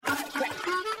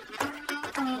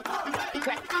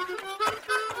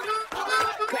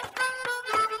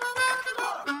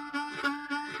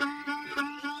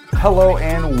Hello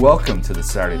and welcome to the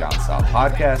Saturday Down South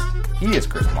podcast. He is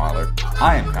Chris Marler.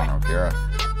 I am Connor O'Gara.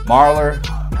 Marler,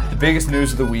 the biggest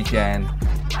news of the weekend.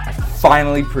 I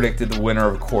finally predicted the winner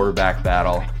of a quarterback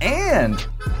battle, and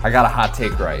I got a hot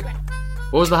take right.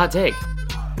 What was the hot take?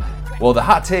 Well, the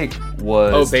hot take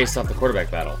was... based off the quarterback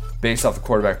battle. Based off the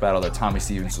quarterback battle that Tommy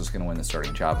Stevens was going to win the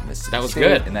starting job at Mississippi State. That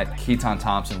was good. And that Keaton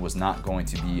Thompson was not going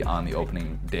to be on the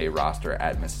opening day roster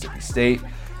at Mississippi State.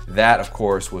 That, of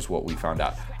course, was what we found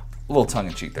out. A little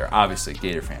tongue-in-cheek there. Obviously,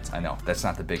 Gator fans, I know, that's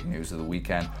not the big news of the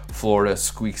weekend. Florida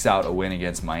squeaks out a win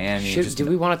against Miami. Do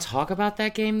we want to talk about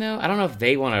that game, though? I don't know if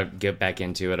they want to get back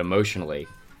into it emotionally.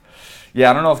 Yeah,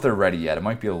 I don't know if they're ready yet. It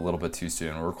might be a little bit too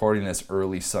soon. We're recording this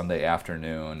early Sunday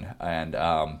afternoon,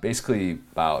 and basically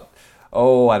about,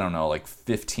 like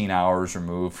 15 hours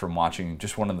removed from watching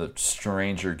just one of the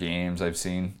stranger games I've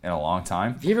seen in a long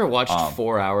time. Have you ever watched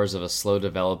 4 hours of a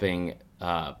slow-developing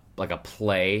like a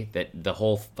play that the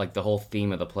whole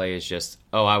theme of the play is just,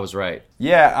 I was right?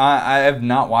 Yeah, I have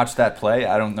not watched that play.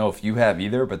 I don't know if you have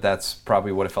either, but that's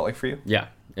probably what it felt like for you. Yeah,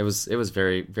 it was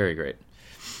very, very great.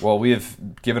 Well, we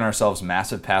have given ourselves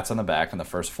massive pats on the back in the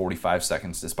first 45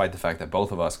 seconds, despite the fact that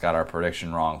both of us got our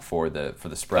prediction wrong for the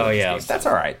spread. Oh, yeah. That's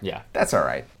all right. Yeah. That's all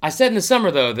right. I said in the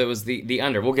summer, though, that was the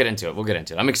under. We'll get into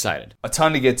it. I'm excited. A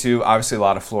ton to get to. Obviously, a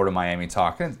lot of Florida-Miami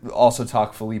talk. And also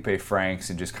talk Feleipe Franks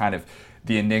and just kind of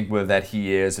the enigma that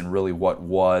he is and really what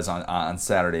was on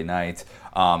Saturday night.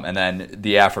 And then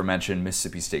the aforementioned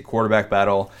Mississippi State quarterback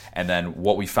battle, and then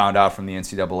what we found out from the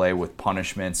NCAA with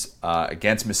punishments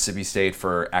against Mississippi State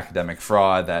for academic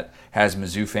fraud that has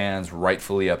Mizzou fans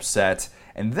rightfully upset.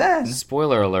 And then...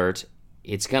 Spoiler alert,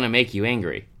 it's going to make you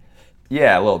angry.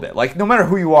 Yeah, a little bit. Like, no matter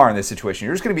who you are in this situation,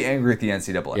 you're just going to be angry at the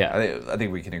NCAA. Yeah. I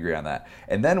think we can agree on that.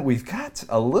 And then we've got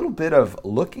a little bit of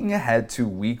looking ahead to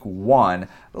week one.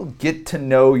 We'll get to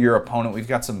know your opponent. We've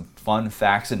got some fun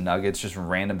facts and nuggets, just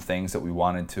random things that we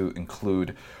wanted to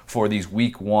include for these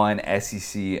week one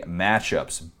SEC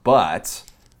matchups. But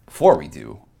before we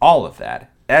do all of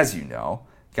that, as you know,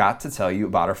 got to tell you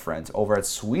about our friends over at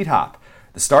Sweet Hop.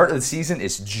 The start of the season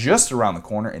is just around the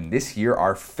corner, and this year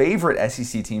our favorite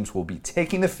SEC teams will be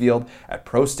taking the field at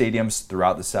pro stadiums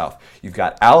throughout the South. You've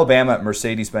got Alabama at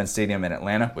Mercedes-Benz Stadium in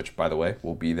Atlanta, which, by the way,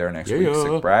 will be there next week.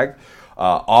 Sick brag.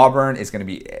 Auburn is going to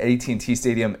be at AT&T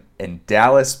Stadium in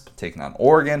Dallas, taking on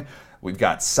Oregon. We've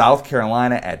got South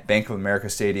Carolina at Bank of America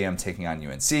Stadium, taking on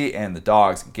UNC, and the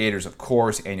Dogs and Gators, of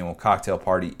course, annual cocktail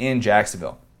party in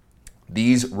Jacksonville.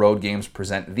 These road games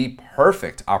present the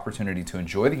perfect opportunity to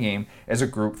enjoy the game as a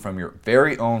group from your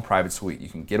very own private suite. You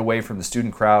can get away from the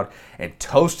student crowd and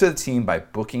toast to the team by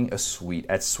booking a suite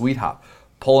at Sweet Hop.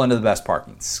 Pull into the best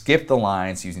parking, skip the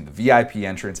lines using the VIP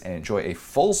entrance, and enjoy a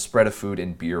full spread of food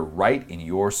and beer right in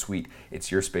your suite.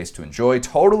 It's your space to enjoy,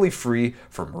 totally free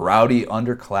from rowdy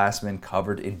underclassmen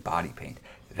covered in body paint.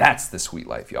 That's the sweet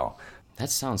life, y'all. That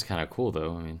sounds kind of cool,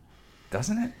 though. I mean...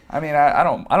 Doesn't it? I mean, I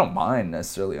don't mind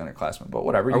necessarily underclassmen, but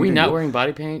whatever. Are we not wearing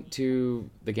body paint to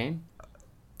the game?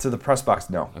 To the press box,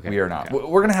 no, okay. We are not. Okay.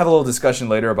 We're gonna have a little discussion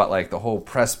later about like the whole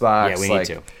press box. Yeah, we need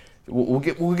to. We'll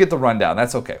get the rundown.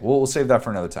 That's okay. We'll save that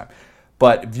for another time.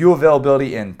 But view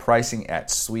availability and pricing at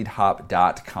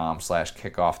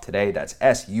sweethop.com/kickoff today. That's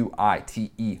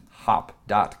SUITE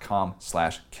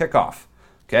hop.com/kickoff.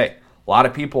 Okay, a lot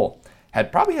of people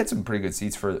probably had some pretty good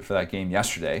seats for that game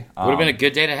yesterday. Would have been a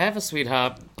good day to have a Sweet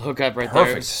Hop hookup right perfect.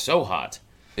 there. It was so hot.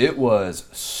 It was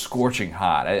scorching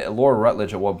hot. Laura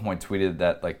Rutledge at one point tweeted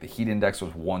that like the heat index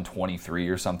was 123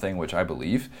 or something, which I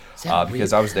believe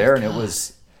because I was there and it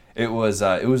was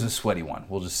a sweaty one.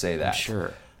 We'll just say that. I'm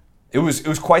sure. It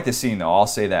was quite the scene though. I'll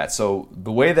say that. So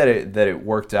the way that it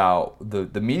worked out,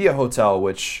 the media hotel,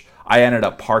 which I ended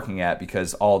up parking at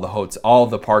because all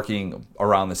the parking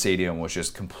around the stadium was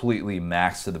just completely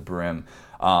maxed to the brim.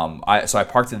 So I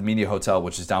parked at the media hotel,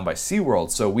 which is down by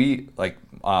SeaWorld. So we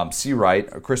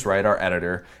Chris Wright, our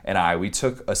editor, and we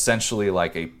took essentially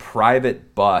like a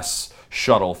private bus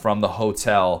shuttle from the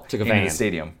hotel into the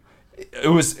stadium. It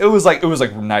was like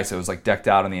nice. It was like decked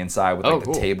out on the inside with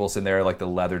the tables in there, like the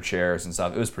leather chairs and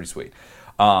stuff. It was pretty sweet.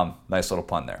 Nice little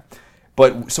pun there.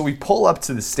 But so we pull up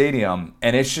to the stadium,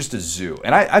 and it's just a zoo.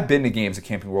 And I've been to games at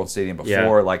Camping World Stadium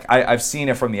before. Yeah. Like I've seen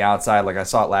it from the outside. Like I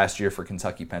saw it last year for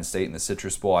Kentucky Penn State in the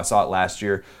Citrus Bowl. I saw it last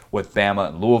year with Bama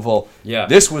and Louisville. Yeah.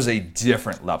 This was a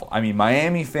different level. I mean,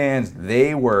 Miami fans,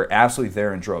 they were absolutely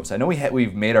there in droves. I know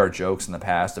we've made our jokes in the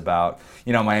past about,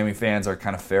 Miami fans are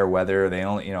kind of fair weather. They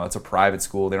only, it's a private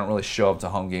school. They don't really show up to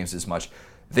home games as much.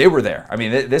 They were there. I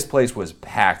mean, this place was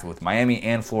packed with Miami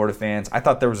and Florida fans. I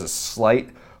thought there was a slight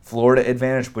Florida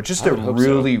advantage, but just a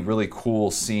really, really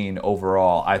cool scene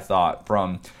overall, I thought,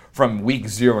 from from week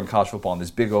 0 in college football and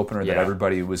this big opener that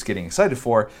everybody was getting excited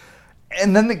for.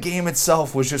 And then the game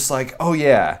itself was just like, oh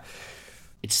yeah.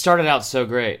 It started out so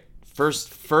great.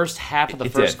 First half of the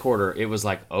first quarter, it was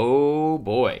like, oh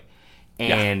boy.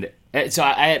 And so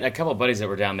I had a couple of buddies that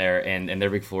were down there, and they're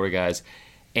big Florida guys,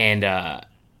 and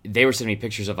they were sending me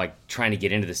pictures of like trying to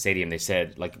get into the stadium. They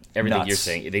said like everything you're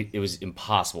saying, it was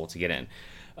impossible to get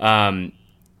in.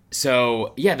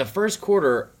 So yeah, the first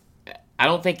quarter, I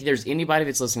don't think there's anybody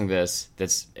that's listening to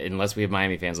this unless we have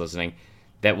Miami fans listening,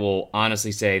 that will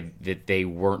honestly say that they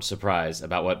weren't surprised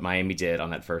about what Miami did on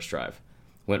that first drive.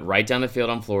 Went right down the field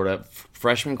on Florida.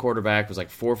 Freshman quarterback was like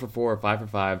 4 for 4 or 5 for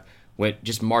 5.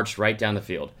 Just marched right down the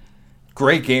field.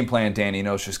 Great game plan, Dan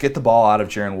Enos. Just get the ball out of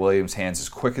Jaron Williams' hands as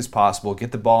quick as possible.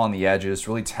 Get the ball on the edges.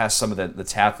 Really test some of the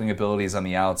tackling abilities on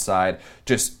the outside.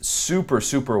 Just super,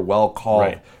 super well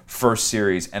called first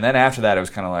series. And then after that, it was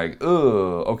kind of like,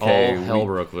 oh, okay. All hell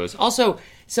broke loose. Also,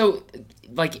 so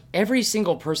like every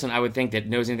single person I would think that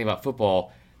knows anything about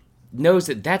football knows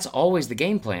that that's always the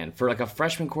game plan for like a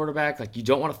freshman quarterback. Like you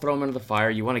don't want to throw them into the fire.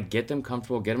 You want to get them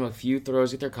comfortable, get them a few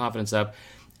throws, get their confidence up,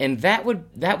 and that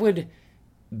would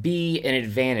be an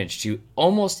advantage to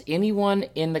almost anyone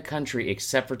in the country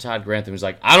except for Todd Grantham, who's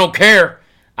like, I don't care.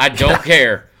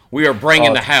 We are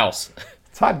bringing the house.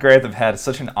 Todd Grantham had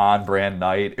such an on-brand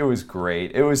night. It was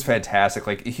great. It was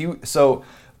fantastic. So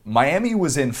Miami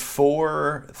was in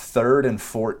 4 third and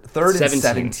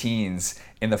 17s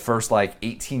in the first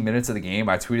 18 minutes of the game.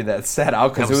 I tweeted that stat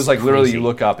out because it was literally you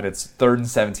look up and it's 3rd and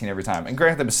 17 every time. And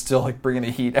Grantham is still bringing the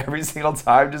heat every single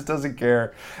time, just doesn't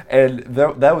care. And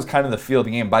that was kind of the feel of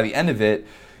the game. By the end of it,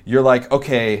 you're like,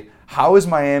 okay, how is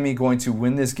Miami going to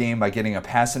win this game by getting a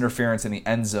pass interference in the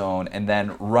end zone and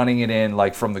then running it in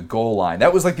from the goal line?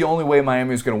 That was the only way Miami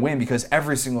was going to win, because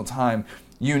every single time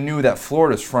you knew that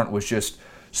Florida's front was just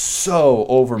so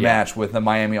overmatched with the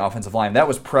Miami offensive line. That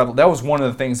was one of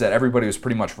the things that everybody was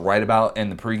pretty much right about in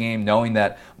the pregame, knowing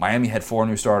that Miami had 4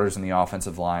 new starters in the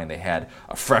offensive line. They had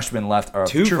a freshman left, or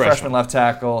true freshman left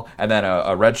tackle, and then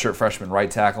a redshirt freshman right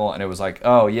tackle, and it was like,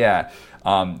 oh yeah,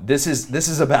 this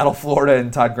is a battle Florida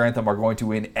and Todd Grantham are going to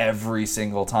win every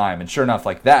single time. And sure enough,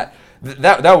 that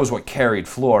was what carried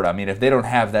Florida. I mean, if they don't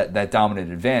have that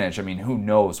dominant advantage, I mean, who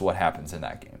knows what happens in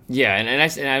that game? Yeah,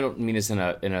 and I don't mean this in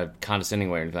a condescending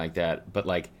way or anything like that, but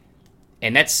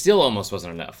and that still almost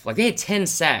wasn't enough. They had 10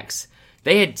 sacks.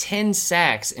 They had 10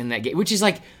 sacks in that game, which is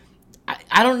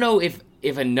I don't know if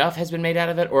enough has been made out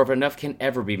of it or if enough can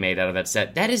ever be made out of that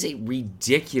set. That is a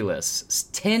ridiculous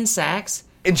 10 sacks.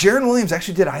 And Jaron Williams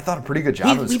actually did, I thought, a pretty good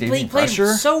job of escaping pressure.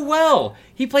 He played so well.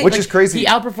 He played, which is crazy. He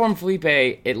outperformed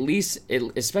Feleipe, at least,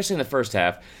 especially in the first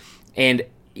half. And,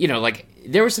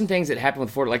 there were some things that happened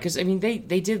with Florida. Because,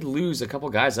 they did lose a couple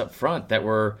guys up front that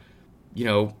were,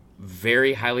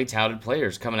 very highly touted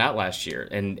players coming out last year.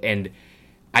 And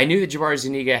I knew that Jabari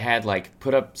Zuniga had,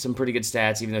 put up some pretty good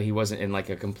stats, even though he wasn't in, a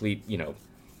complete,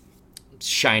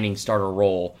 shining starter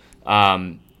role.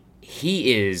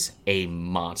 He is a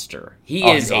monster. He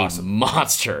is awesome.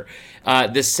 Monster.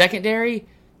 The secondary,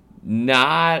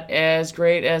 not as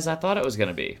great as I thought it was going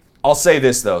to be. I'll say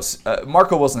this, though.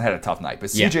 Marco Wilson had a tough night, but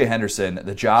C.J. Henderson,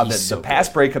 the pass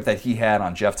breakup that he had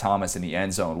on Jeff Thomas in the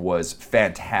end zone was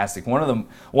fantastic. One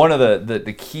of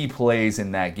the key plays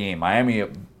in that game. Miami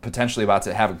potentially about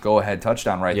to have a go-ahead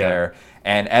touchdown right there.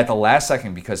 And at the last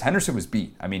second, because Henderson was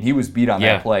beat. He was beat on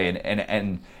that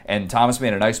play, and Thomas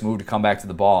made a nice move to come back to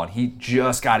the ball, and he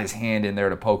just got his hand in there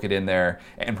to poke it in there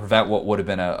and prevent what would have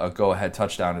been a go-ahead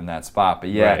touchdown in that spot.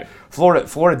 But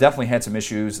Florida definitely had some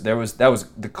issues. That was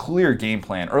the clear game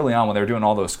plan early on when they were doing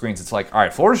all those screens. It's all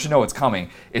right, Florida should know what's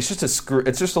coming. It's just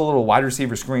a little wide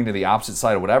receiver screen to the opposite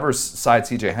side of whatever side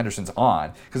C.J. Henderson's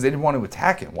on, because they didn't want to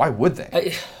attack him. Why would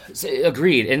they?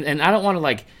 Agreed, and I don't want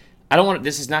to I don't want to,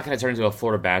 this is not going to turn into a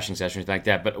Florida bashing session or anything like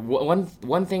that, but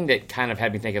one thing that kind of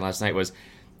had me thinking last night was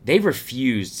they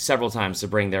refused several times to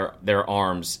bring their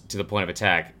arms to the point of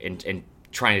attack and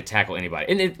trying to tackle anybody.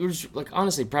 And it was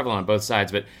honestly prevalent on both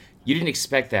sides, but you didn't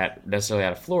expect that necessarily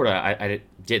out of Florida, I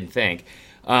didn't think.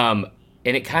 And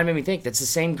it kind of made me think that's the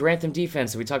same Grantham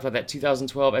defense that we talked about, that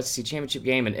 2012 SEC championship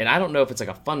game, and I don't know if it's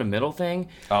a fundamental thing.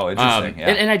 Oh, interesting.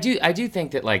 Yeah. And I do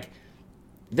think that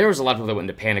there was a lot of people that went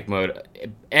into panic mode.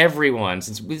 Everyone,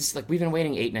 since we've been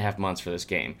waiting 8.5 months for this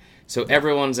game, so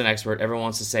everyone's an expert. Everyone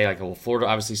wants to say well, Florida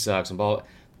obviously sucks and ball.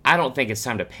 I don't think it's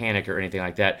time to panic or anything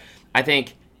like that. I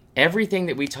think everything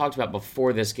that we talked about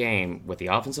before this game, with the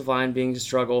offensive line being a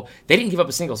struggle, they didn't give up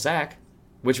a single sack,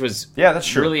 which was that's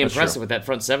true. Really impressive with that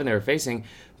front seven they were facing.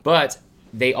 But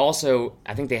they also,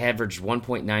 I think they averaged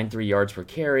 1.93 yards per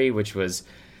carry, which was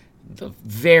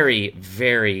very,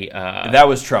 very. That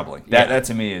was troubling. That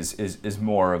to me is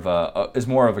more of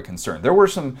a concern. There were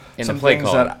some things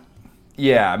that.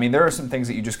 Yeah, I mean, there are some things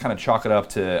that you just kind of chalk it up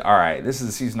to, all right, this is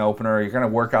a season opener. You're going to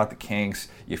work out the kinks.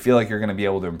 You feel like you're going to be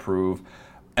able to improve.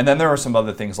 And then there are some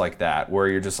other things like that where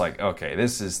you're just like, okay,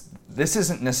 this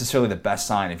isn't necessarily the best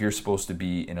sign if you're supposed to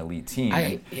be an elite team.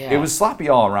 It was sloppy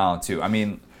all around, too. I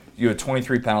mean, you had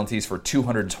 23 penalties for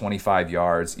 225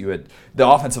 yards. You had the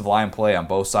offensive line play on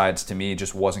both sides, to me,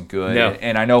 just wasn't good. No.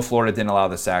 And I know Florida didn't allow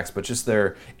the sacks, but just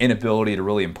their inability to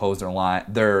really impose their line.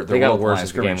 They got worse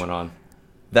as the game went on.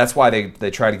 That's why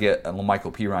they try to get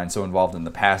LaMichael Pirine so involved in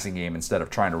the passing game instead of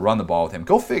trying to run the ball with him.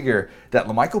 Go figure that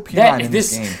LaMichael Pirine in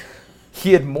this game,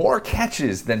 he had more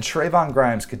catches than Trayvon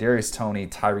Grimes, Kadarius Toney,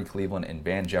 Tyree Cleveland, and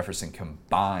Van Jefferson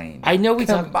combined. I know we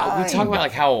talk about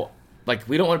like how like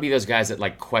we don't want to be those guys that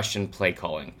like question play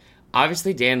calling.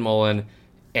 Obviously, Dan Mullen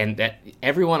and that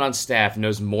everyone on staff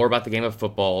knows more about the game of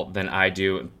football than I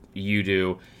do, you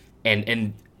do,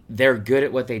 and they're good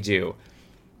at what they do.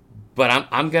 But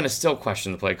I'm going to still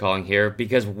question the play calling here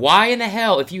because why in the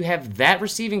hell, if you have that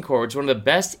receiving corps, it's one of the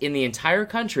best in the entire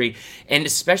country, and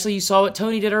especially you saw what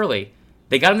Toney did early.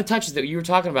 They got him the touches that you were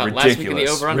talking about last week in the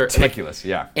over-under. Ridiculous,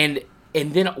 yeah. And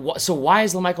then, so why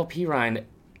is LaMichael Pirine,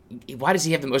 why does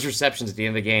he have the most receptions at the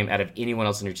end of the game out of anyone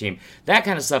else on your team? That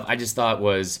kind of stuff I just thought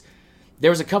was,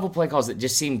 there was a couple play calls that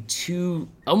just seemed too,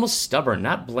 almost stubborn,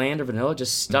 not bland or vanilla,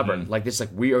 just stubborn. Like this, like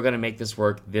we are going to make this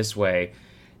work this way,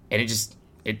 and it just...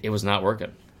 It was not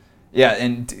working. Yeah,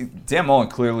 and Dan Mullen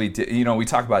clearly did, we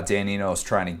talk about Dan Enos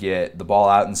trying to get the ball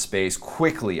out in space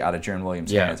quickly out of Jaron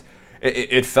Williams' hands.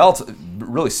 It felt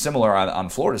really similar on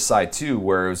Florida's side, too,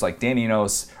 where it was like Dan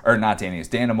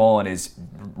Mullen is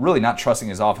really not trusting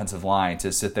his offensive line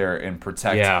to sit there and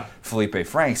protect Feleipe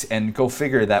Franks. And go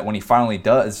figure that when he finally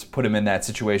does put him in that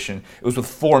situation, it was with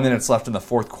 4 minutes left in the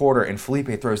fourth quarter, and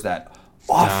Feleipe throws that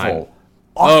awful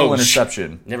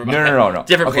interception. Never mind. No.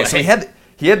 Different play. So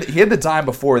he had the dime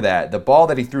before that. The ball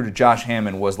that he threw to Josh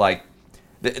Hammond was like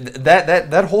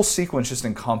that whole sequence just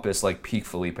encompassed like peak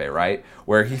Feleipe, right?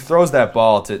 Where he throws that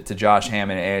ball to Josh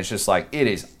Hammond and it's just like it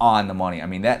is on the money. I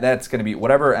mean that's going to be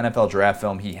whatever NFL draft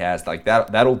film he has, like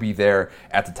that'll be there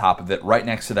at the top of it, right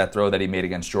next to that throw that he made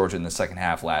against Georgia in the second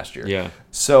half last year. Yeah.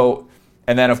 So.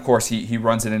 And then, of course, he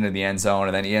runs it into the end zone,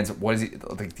 and then he ends up. What is he?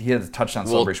 Like, he had a touchdown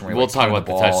celebration. Where we'll talk about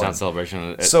the touchdown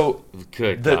celebration. So,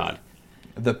 good God,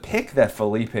 the pick that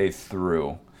Feleipe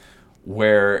threw,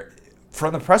 where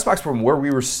from the press box from where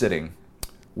we were sitting,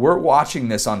 we're watching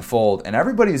this unfold, and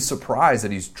everybody's surprised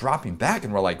that he's dropping back,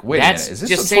 and we're like, "Wait a minute, is this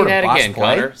just some sort of box again,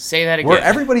 play?" Connor. Say that again. Where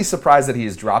everybody's surprised that he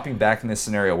is dropping back in this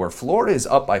scenario, where Florida is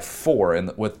up by 4,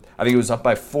 and I think it was up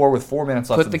by 4 with 4 minutes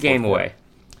left. Put the game away.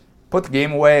 Put the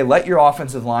game away. Let your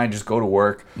offensive line just go to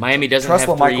work. Miami doesn't have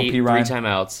three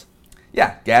timeouts.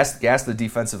 Yeah, gas the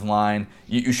defensive line.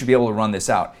 You should be able to run this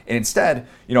out. And instead,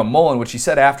 Mullen, which he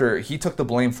said after, he took the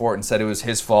blame for it and said it was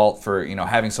his fault for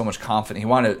having so much confidence. He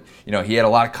wanted, he had a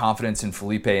lot of confidence in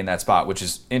Feleipe in that spot, which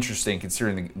is interesting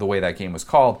considering the way that game was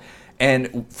called.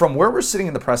 And from where we're sitting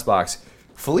in the press box,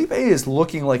 Feleipe is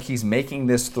looking like he's making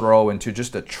this throw into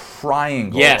just a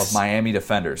triangle of Miami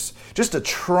defenders. Just a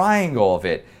triangle of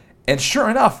it. And sure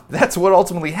enough, that's what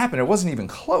ultimately happened. It wasn't even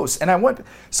close. And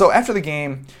so after the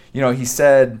game, he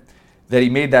said that he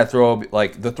made that throw,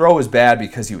 like the throw was bad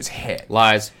because he was hit.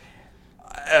 Lies.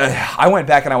 I went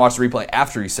back and I watched the replay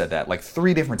after he said that, like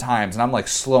 3 different times, and I'm like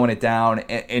slowing it down,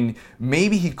 and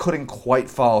maybe he couldn't quite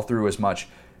follow through as much.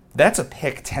 That's a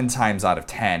pick 10 times out of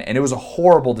 10, and it was a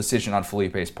horrible decision on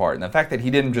Felipe's part. And the fact that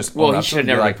he didn't just he should have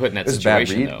never been put in that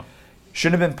situation, though.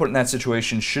 Shouldn't have been put in that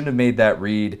situation. Shouldn't have made that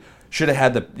read. Should have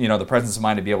had the presence of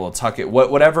mind to be able to tuck it.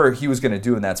 Whatever he was going to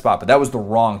do in that spot, but that was the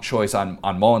wrong choice on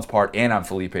Mullen's part and on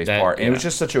Felipe's part. And it was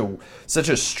just such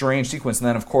a strange sequence. And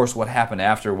then of course what happened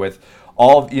after with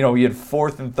all we had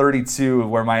 4th and 32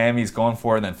 where Miami's going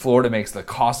for it, and then Florida makes the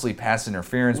costly pass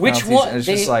interference penalties. Which one? And it's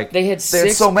just like they had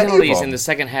 6 so many penalties in the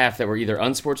second half that were either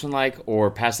unsportsmanlike or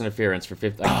pass interference for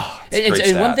 50.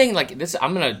 And one thing like this,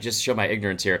 I'm gonna just show my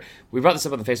ignorance here. We brought this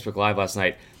up on the Facebook Live last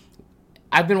night.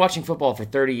 I've been watching football for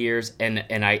 30 years, and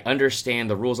I understand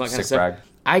the rules and that kind of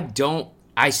stuff.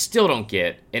 I still don't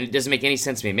get, and it doesn't make any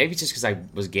sense to me. Maybe it's just because I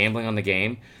was gambling on the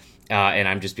game, and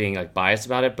I'm just being like biased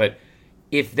about it. But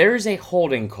if there's a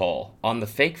holding call on the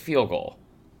fake field goal,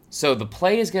 so the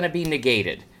play is going to be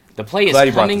negated. The play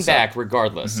is coming back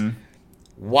regardless. Mm-hmm.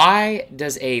 Why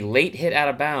does a late hit out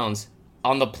of bounds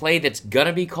on the play that's going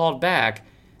to be called back?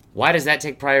 Why does that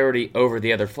take priority over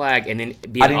the other flag and then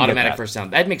be an automatic first down?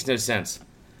 That makes no sense.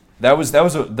 That was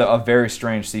a very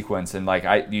strange sequence, and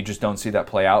you just don't see that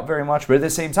play out very much. But at the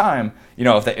same time,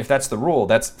 if that's the rule,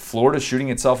 that's Florida shooting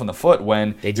itself in the foot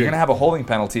when you're going to have a holding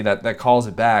penalty that calls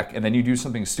it back, and then you do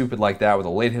something stupid like that with a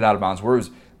late hit out of bounds where it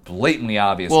was blatantly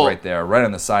obvious right there, right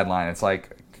on the sideline. It's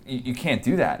like you can't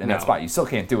do that in that spot. You still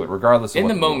can't do it, regardless of in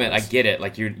what the moment. I get it.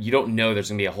 Like you don't know there's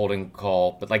going to be a holding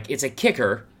call, but like it's a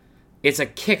kicker. It's a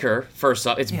kicker. First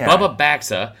off, it's Bubba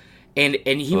Baxa. And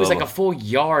he was like a full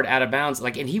yard out of bounds,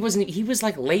 and he was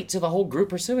like late to the whole group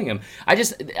pursuing him.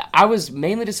 I was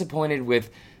mainly disappointed with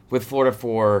Florida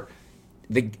for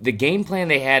the game plan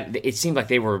they had. It seemed like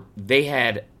they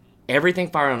had everything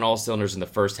firing on all cylinders in the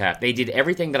first half. They did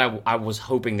everything that I was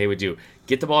hoping they would do.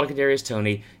 Get the ball to Kadarius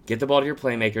Toney, get the ball to your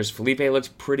playmakers. Feleipe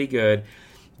looked pretty good.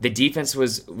 The defense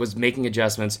was making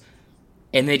adjustments,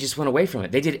 and they just went away from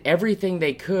it. They did everything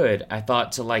they could, I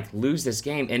thought, to lose this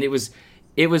game, and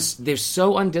they're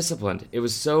so undisciplined. It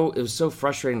was so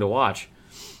frustrating to watch.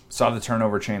 Saw the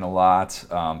turnover chain a lot.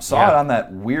 Saw it on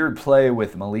that weird play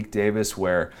with Malik Davis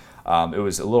where it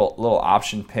was a little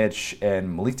option pitch,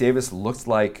 and Malik Davis looked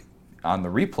like on the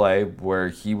replay where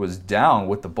he was down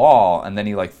with the ball, and then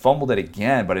he fumbled it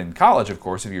again. But in college, of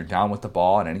course, if you're down with the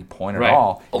ball at any point at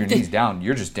all, your knee's down,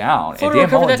 you're just down. Florida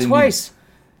recovered that twice.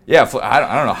 Yeah,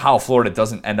 I don't know how Florida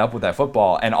doesn't end up with that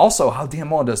football, and also how Dan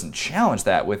Mullen doesn't challenge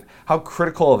that with how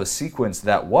critical of a sequence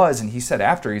that was. And he said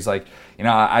after, he's like,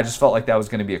 I just felt like that was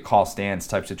going to be a call stands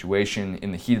type situation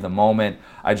in the heat of the moment.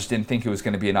 I just didn't think it was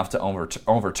going to be enough to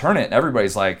overturn it. And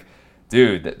everybody's like,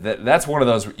 dude, that's one of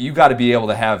those where you got to be able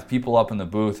to have people up in the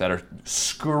booth that are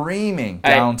screaming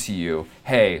down to you,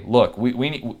 hey, look, we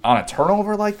need, on a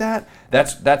turnover like that,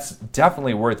 that's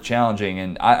definitely worth challenging.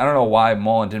 And I don't know why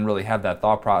Mullen didn't really have that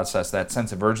thought process, that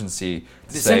sense of urgency.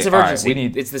 It's the sense of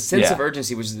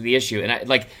urgency which is the issue. And I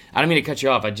don't mean to cut you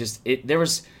off. There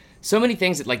was so many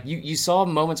things that you saw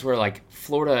moments where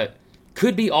Florida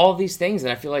could be all of these things,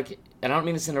 and I feel like, and I don't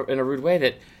mean this in a rude way,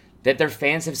 that their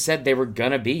fans have said they were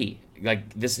gonna be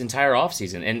this entire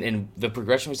offseason, and the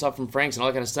progression we saw from Franks and all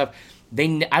that kind of stuff.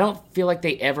 I don't feel like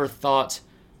they ever thought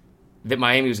that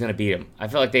Miami was going to beat them. I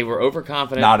felt like they were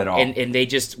overconfident. Not at all. And they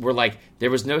just were there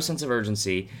was no sense of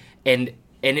urgency, and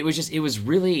it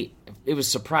was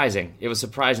surprising. It was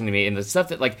surprising to me, and the stuff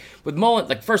that with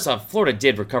Mullen, first off, Florida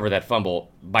did recover that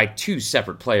fumble by two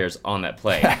separate players on that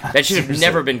play. That should have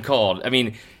never been called. I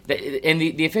mean, and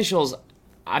the officials.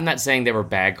 I'm not saying there were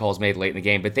bad calls made late in the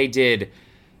game, but they did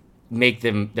make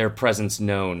their presence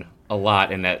known a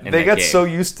lot in that. They got so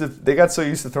used to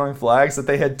throwing flags that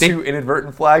they had two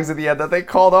inadvertent flags at the end that they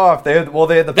called off. They had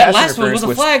the that last one was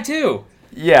a flag too.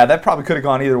 Yeah, that probably could have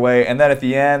gone either way. And then at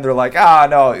the end, they're like,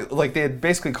 no, they had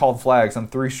basically called flags on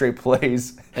 3 straight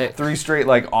plays, 3 straight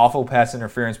awful pass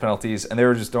interference penalties, and they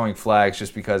were just throwing flags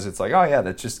just because it's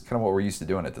that's just kind of what we're used to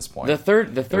doing at this point. The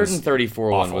third and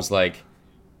 34 one was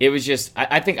it was just,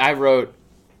 I think I wrote,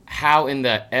 how in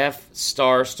the F***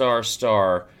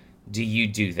 do you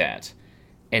do that?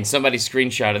 And somebody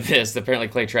screenshotted this. Apparently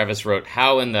Clay Travis wrote,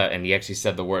 how in the, and he actually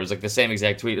said the words, the same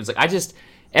exact tweet. It was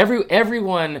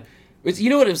everyone, you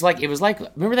know what it was like? It was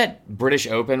remember that British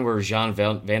Open where Jean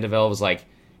Van de Velde was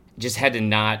just had to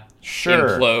not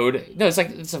implode? No,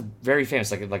 it's a very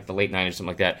famous, the late 90s or something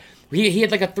like that. He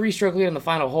had a 3-stroke lead in the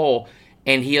final hole,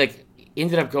 and he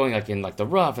ended up going in the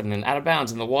rough and then out of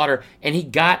bounds in the water, and he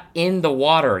got in the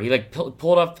water. He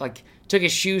pulled up, took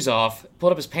his shoes off,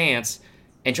 pulled up his pants,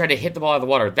 and tried to hit the ball out of the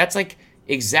water. That's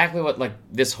exactly what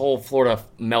this whole Florida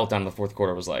meltdown in the fourth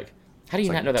quarter was like. How do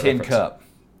you not know that Tin reference? Cup.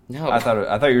 No, I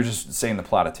thought you were just saying the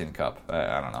plot of Tin Cup.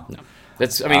 I don't know. No,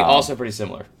 that's also pretty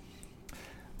similar.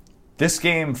 This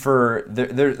game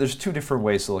there's 2 different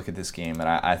ways to look at this game, and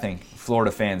I think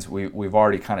Florida fans we've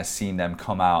already kind of seen them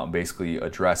come out and basically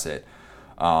address it.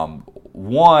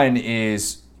 One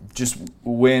is just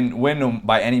win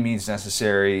by any means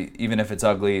necessary, even if it's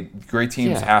ugly. Great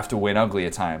teams have to win ugly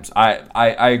at times.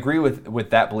 I agree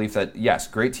with that belief that, yes,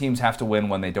 great teams have to win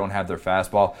when they don't have their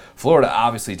fastball. Florida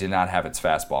obviously did not have its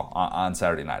fastball on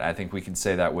Saturday night. I think we can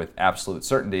say that with absolute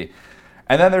certainty.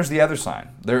 And then there's the other side.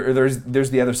 There's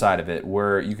the other side of it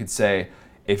where you could say,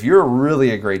 if you're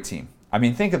really a great team, I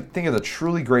mean, think of the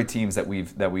truly great teams that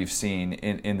we've seen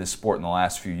in this sport in the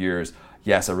last few years.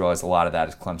 Yes, I realize a lot of that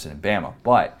is Clemson and Bama,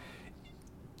 but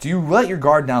do you let your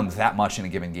guard down that much in a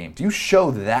given game? Do you show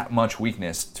that much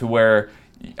weakness to where,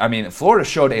 Florida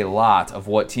showed a lot of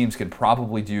what teams can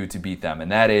probably do to beat them,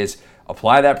 and that is,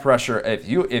 apply that pressure. If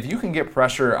you can get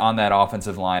pressure on that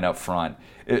offensive line up front,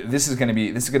 this is going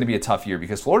to be a tough year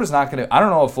because Florida's not going to. I don't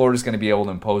know if Florida's going to be able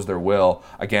to impose their will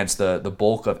against the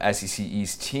bulk of SEC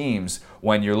East teams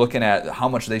when you're looking at how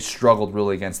much they struggled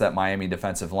really against that Miami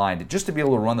defensive line just to be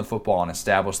able to run the football and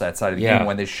establish that side of the game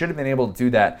when they should have been able to do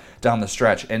that down the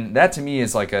stretch. And that to me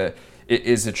is like a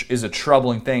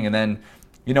troubling thing. And then,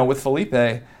 with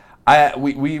Feleipe,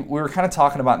 we were kind of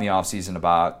talking about in the offseason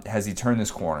about has he turned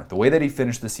this corner, the way that he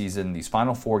finished the season, these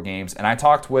final 4 games. And I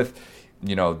talked with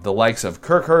the likes of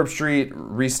Kirk Herbstreit,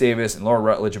 Reese Davis, and Laura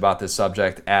Rutledge about this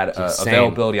subject at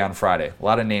Availability on Friday. A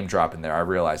lot of name dropping there. I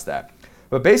realized that.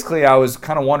 But basically, I was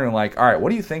kind of wondering, all right, what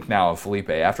do you think now of Feleipe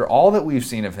after all that we've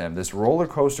seen of him, this roller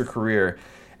coaster career?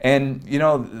 And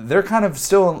they're kind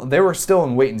of they were still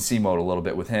in wait and see mode a little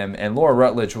bit with him. And Laura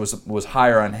Rutledge was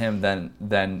higher on him than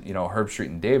Herbstreit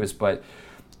and Davis, but.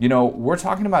 We're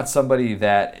talking about somebody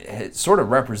that sort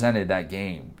of represented that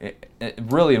game,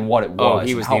 really in what it was.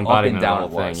 He was how the embodiment up and down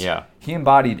of the whole thing, yeah. He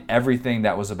embodied everything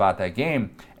that was about that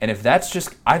game. And if that's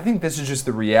just, I think this is just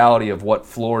the reality of what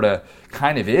Florida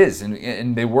kind of is.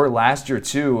 And they were last year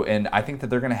too. And I think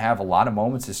that they're going to have a lot of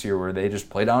moments this year where they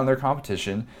just play down their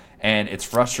competition. And it's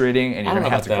frustrating and you're going to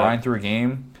have to grind through a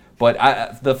game. But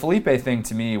the Feleipe thing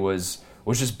to me was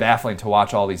just baffling to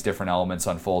watch all these different elements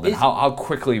unfold and how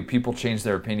quickly people change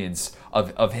their opinions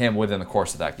of him within the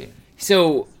course of that game.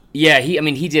 So, yeah,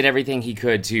 he did everything he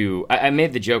could to... I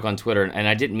made the joke on Twitter, and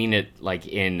I didn't mean it I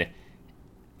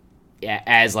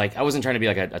wasn't trying to be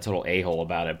like a total a-hole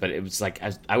about it, but it was like,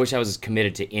 I wish I was as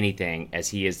committed to anything as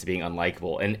he is to being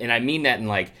unlikable. And I mean that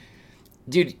in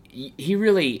dude,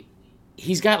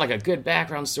 he's got like a good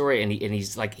background story, and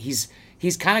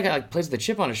he's kind of got plays with a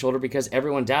chip on his shoulder because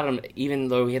everyone doubted him, even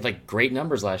though he had great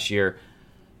numbers last year.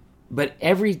 But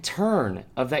every turn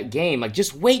of that game,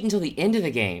 just wait until the end of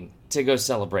the game to go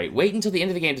celebrate. Wait until the end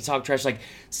of the game to talk trash.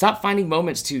 Stop finding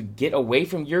moments to get away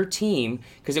from your team,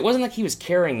 because it wasn't like he was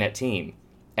carrying that team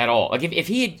at all. If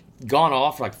he had gone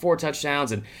off for 4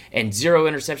 touchdowns and 0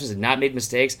 interceptions and not made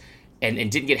mistakes and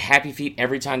didn't get happy feet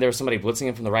every time there was somebody blitzing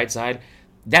him from the right side,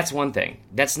 that's one thing.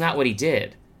 That's not what he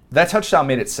did. That touchdown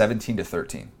made it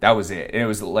 17-13. That was it. And it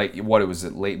was late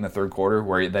in the third quarter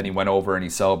where then he went over and he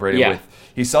celebrated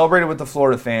with the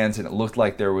Florida fans, and it looked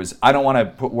like there was, I don't want to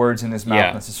put words in his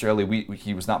mouth necessarily.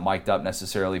 He was not mic'd up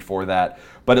necessarily for that,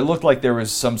 but it looked like there was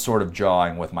some sort of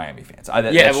jawing with Miami fans.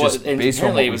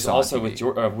 Apparently it was also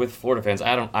with Florida fans.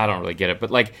 I don't really get it,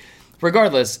 but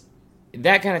regardless,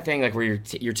 that kind of thing, where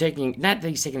you're taking, not that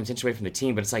he's taking attention away from the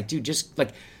team, but it's dude, just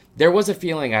there was a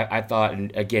feeling I thought,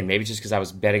 and again, maybe just because I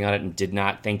was betting on it and did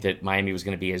not think that Miami was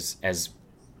going to be as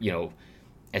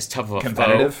tough of a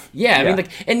competitive foe. Yeah, I mean,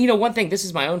 and one thing, this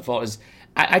is my own fault, is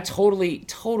I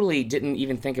totally didn't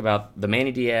even think about the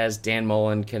Manny Diaz, Dan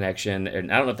Mullen connection,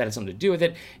 and I don't know if that had something to do with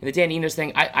it. And the Dan Enos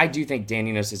thing, I do think Dan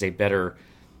Enos is a better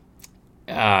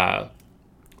play how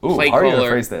are you going to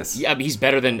phrase this? Yeah, he's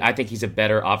better than, I think he's a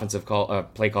better offensive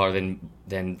play caller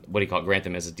than what do you call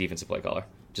Grantham as a defensive play caller.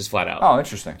 Just flat out. Oh,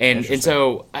 interesting. And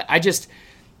so I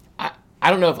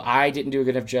don't know if I didn't do a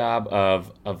good enough job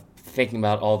of thinking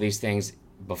about all these things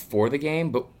before the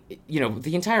game, but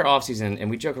the entire offseason, and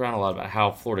we joke around a lot about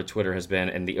how Florida Twitter has been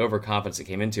and the overconfidence that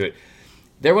came into it.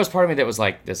 There was part of me that was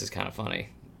like, this is kind of funny.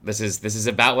 This is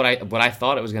about what I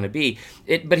thought it was going to be.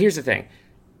 But here's the thing.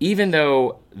 Even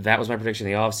though that was my prediction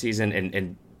in the offseason,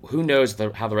 and who knows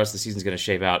how the rest of the season is going to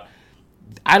shape out,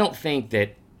 I don't think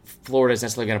that Florida is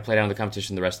necessarily going to play down the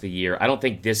competition the rest of the year. I don't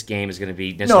think this game is going to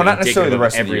be necessarily the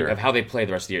rest of the year of how they play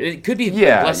the rest of the year. It could be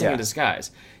a blessing in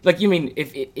disguise. You mean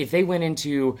if they went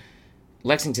into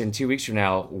Lexington 2 weeks from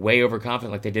now way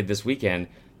overconfident like they did this weekend,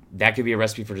 that could be a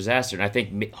recipe for disaster. And I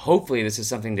think hopefully this is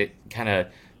something that kind of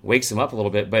wakes them up a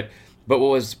little bit. But what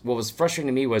was frustrating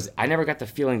to me was I never got the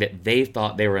feeling that they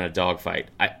thought they were in a dogfight.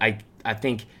 I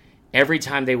think every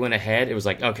time they went ahead, it was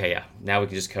like, okay, yeah, now we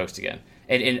can just coast again.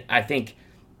 And I think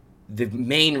the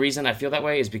main reason I feel that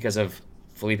way is because of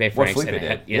Feleipe Franks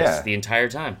the entire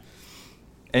time.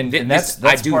 And that's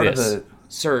part of the...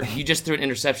 Sir, you just threw an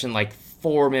interception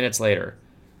 4 minutes later.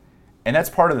 And that's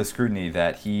part of the scrutiny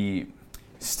that he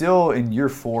still in year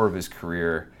 4 of his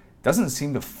career doesn't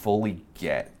seem to fully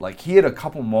get. He had a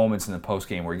couple moments in the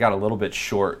postgame where he got a little bit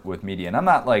short with media. And I'm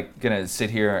not going to sit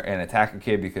here and attack a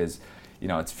kid because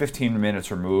it's 15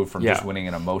 minutes removed from just winning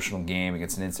an emotional game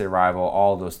against an in-state rival,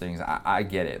 all of those things. I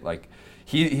get it.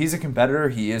 He's a competitor.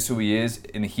 He is who he is.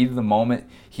 In the heat of the moment,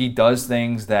 he does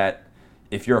things that,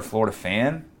 if you're a Florida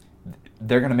fan,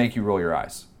 they're going to make you roll your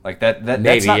eyes. That's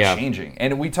not changing.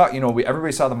 And we talk,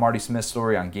 everybody saw the Marty Smith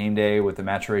story on game day with the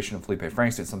maturation of Feleipe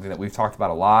Franks. It's something that we've talked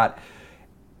about a lot.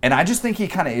 And I just think he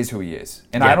kind of is who he is.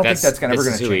 And I don't think that's ever going to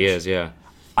change. This is who he is, yeah.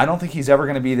 I don't think he's ever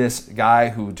going to be this guy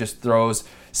who just throws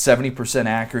 70%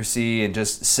 accuracy and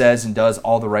just says and does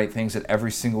all the right things at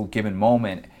every single given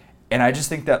moment. And I just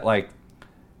think that, like,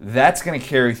 that's going to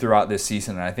carry throughout this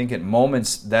season. And I think at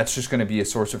moments that's just going to be a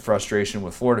source of frustration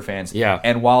with Florida fans. Yeah.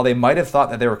 And while they might have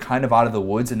thought that they were kind of out of the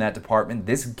woods in that department,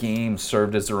 this game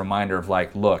served as a reminder of,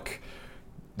 like, look,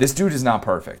 this dude is not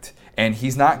perfect. And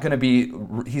he's not going to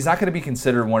be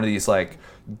considered one of these, like,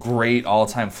 great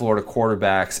all-time Florida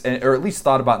quarterbacks, or at least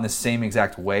thought about in the same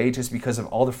exact way, just because of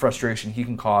all the frustration he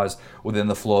can cause within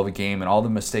the flow of a game and all the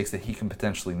mistakes that he can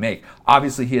potentially make.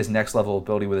 Obviously, he has next-level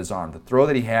ability with his arm. The throw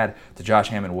that he had to Josh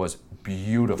Hammond was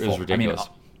beautiful. It was ridiculous. I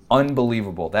mean,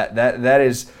 unbelievable. That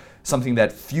is something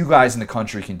that few guys in the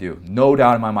country can do, no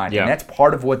doubt in my mind. Yeah. And that's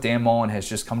part of what Dan Mullen has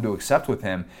just come to accept with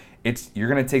him. You're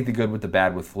going to take the good with the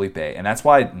bad with Feleipe, and that's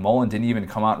why Mullen didn't even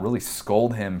come out and really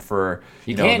scold him for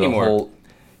whole.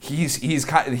 He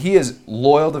is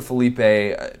loyal to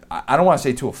Feleipe. I don't want to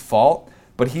say to a fault,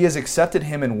 but he has accepted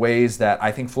him in ways that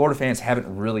I think Florida fans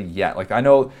haven't really yet. Like, I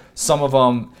know some of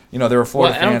them, there are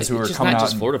Florida fans who are coming out. It's not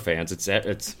just Florida fans;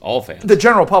 it's all fans. The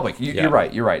general public. You're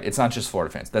right. It's not just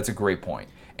Florida fans. That's a great point.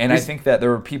 And I think that there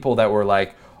were people that were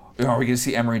like, are we going to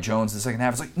see Emory Jones in the second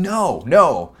half? It's like, no.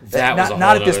 That was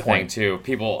not at this thing point. too.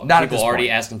 People already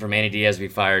point. Asking for Manny Diaz to be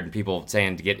fired, and people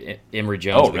saying to get Emory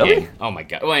Jones in the game. Oh my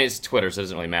god! Well, it's Twitter, so it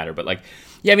doesn't really matter. But, like,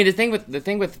 yeah, I mean, the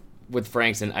thing with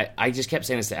Franks, and I just kept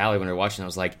saying this to Allie when we were watching. I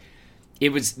was like, it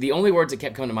was the only words that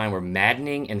kept coming to mind were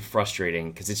maddening and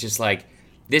frustrating, because it's just like,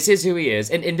 this is who he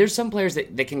is, and there's some players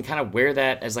that can kind of wear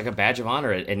that as like a badge of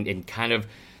honor and kind of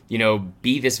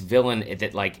be this villain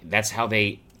that, like, that's how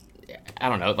they. I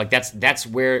don't know, like that's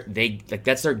where they, like,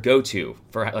 that's their go-to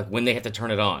for, like, when they have to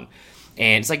turn it on.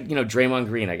 And it's like, Draymond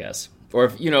Green, I guess. Or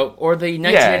if, or the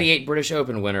 1988 British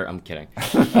Open winner. I'm kidding.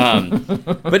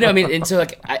 But no, I mean, and so,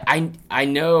 like, I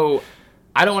know,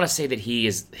 I don't want to say that he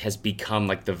has become,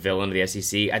 like, the villain of the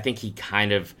SEC. I think he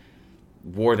kind of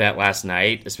wore that last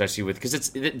night, especially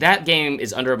because that game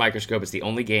is under a microscope. It's the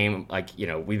only game, like,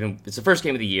 it's the first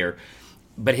game of the year.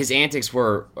 But his antics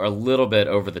were a little bit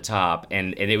over the top,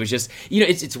 and it was just,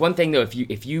 it's one thing though,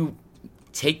 if you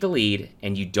take the lead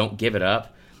and you don't give it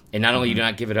up, and not only you do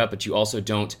not give it up, but you also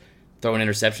don't throw an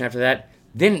interception after that,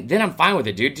 then I'm fine with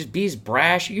it, dude. Just be as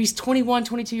brash. He's 21,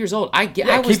 22 years old. I was keep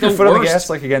the your foot worst. on the gas,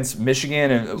 like against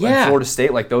Michigan and Florida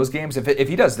State, like those games. If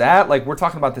he does that, like, we're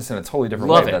talking about this in a totally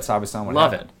different way. That's obviously not what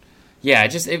happened. Love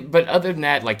it. Yeah, but other than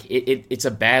that, like, it's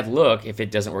a bad look if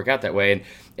it doesn't work out that way.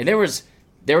 And there was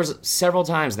several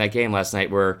times in that game last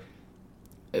night where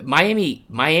Miami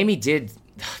did.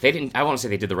 They didn't. I want to say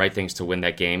they did the right things to win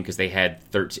that game, because they had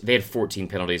 14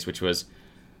 penalties, which was.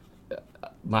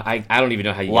 I don't even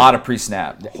know how you. A lot of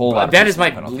pre-snap. A whole lot. That is my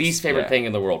penalties. least favorite thing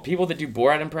in the world. People that do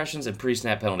Borat impressions and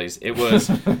pre-snap penalties. It was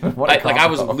I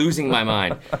was losing my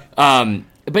mind.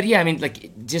 But yeah, I mean,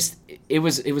 like, just it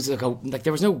was like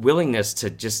there was no willingness to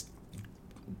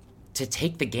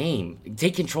take the game,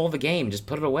 take control of the game, just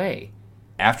put it away.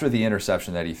 After the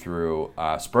interception that he threw,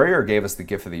 Spurrier gave us the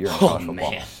gift of the year in college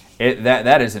football. Man.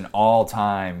 That is an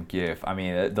all-time gift. I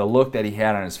mean, the look that he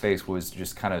had on his face was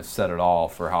just kind of said it all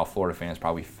for how Florida fans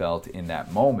probably felt in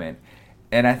that moment.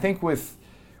 And I think with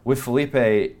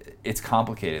Feleipe, it's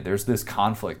complicated. There's this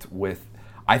conflict with.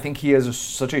 I think he has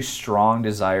such a strong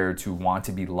desire to want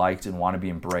to be liked and want to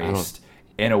be embraced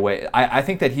in a way. I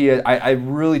think that I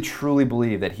really truly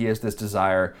believe that he has this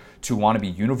desire to want to be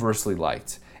universally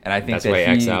liked. And I think that's why he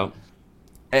acts out.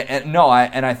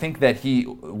 And I think that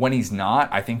when he's not,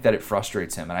 I think that it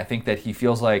frustrates him, and I think that he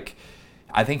feels like,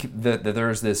 I think that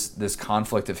there's this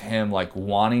conflict of him, like,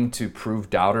 wanting to prove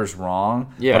doubters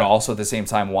wrong, but also at the same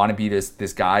time want to be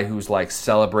this guy who's, like,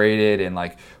 celebrated, and,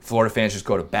 like, Florida fans just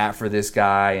go to bat for this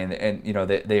guy, and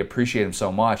they appreciate him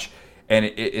so much. And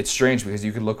it's strange, because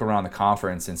you could look around the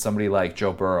conference and somebody like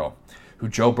Joe Burrow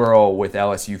with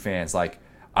LSU fans, like,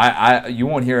 you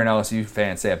won't hear an LSU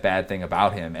fan say a bad thing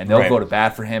about him, and they'll go to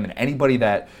bat for him. And anybody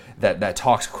that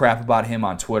talks crap about him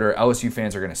on Twitter, LSU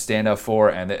fans are going to stand up for,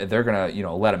 and they're going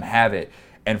to let him have it.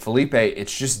 And Feleipe,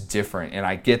 it's just different. And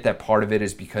I get that part of it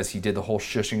is because he did the whole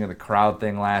shushing of the crowd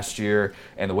thing last year,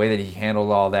 and the way that he handled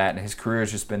all that, and his career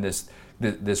has just been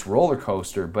this roller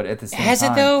coaster. But at the same time, has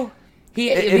it though?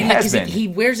 It has been. He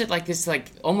wears it like this,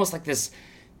 like almost like this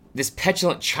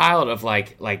petulant child of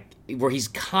like where he's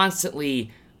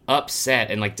constantly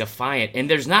upset and, like, defiant, and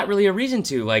there's not really a reason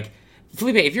to. Like,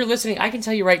 Feleipe, if you're listening, I can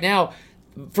tell you right now,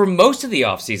 for most of the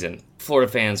offseason,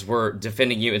 Florida fans were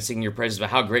defending you and singing your praises about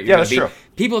how great you're going to be. True.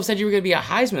 People have said you were going to be a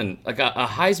Heisman, like a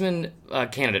Heisman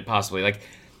candidate, possibly. Like,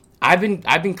 I've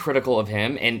been critical of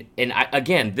him, and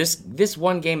again, this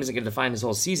one game isn't going to define his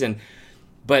whole season,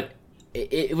 but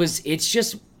it's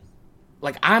just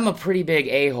like I'm a pretty big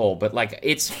a-hole, but like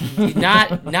it's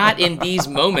not in these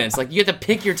moments. Like you have to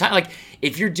pick your time. Like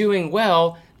if you're doing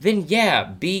well, then yeah,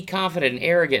 be confident and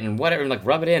arrogant and whatever, and like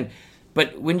rub it in.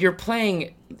 But when you're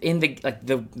playing in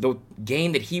the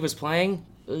game that he was playing,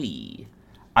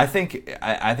 I think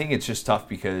it's just tough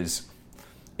because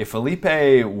if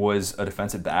Feleipe was a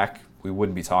defensive back, we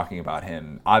wouldn't be talking about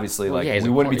him. Obviously, we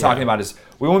wouldn't be talking about his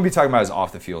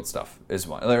off the field stuff as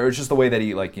well. Or it's just the way that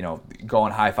he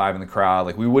going high five in the crowd.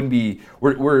 Like we wouldn't be.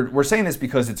 We're saying this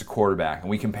because it's a quarterback, and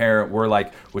we compare. We're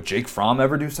like, would Jake Fromm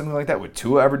ever do something like that? Would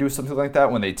Tua ever do something like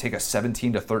that when they take a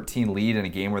 17-13 lead in a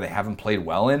game where they haven't played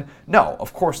well in? No,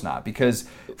 of course not, because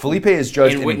Feleipe is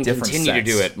judged in a different sense. And wouldn't continue to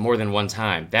do it more than one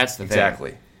time. That's the thing.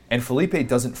 Exactly. And Feleipe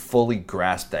doesn't fully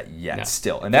grasp that yet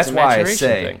still. And that's why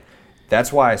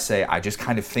I say I just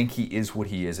kind of think he is what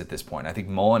he is at this point. I think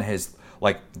Mullen has,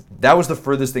 that was the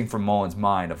furthest thing from Mullen's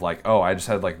mind of I just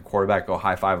had a quarterback go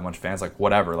high five a bunch of fans,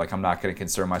 whatever. I'm not going to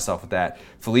concern myself with that.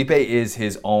 Feleipe is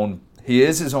his own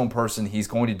person. He's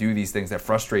going to do these things that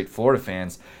frustrate Florida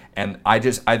fans. And I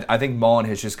think Mullen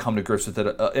has just come to grips with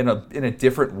it in a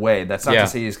different way. That's not to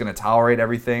say he's going to tolerate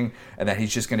everything and that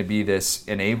he's just going to be this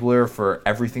enabler for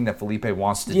everything that Feleipe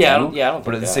wants to do. I don't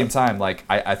but at the same time,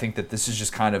 I think that this is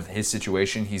just kind of his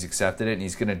situation. He's accepted it, and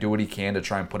he's going to do what he can to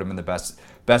try and put him in the best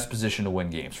position to win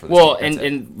games for this team.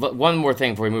 And one more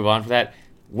thing before we move on for that.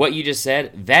 What you just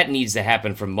said, that needs to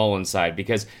happen from Mullen's side,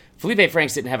 because Feleipe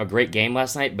Franks didn't have a great game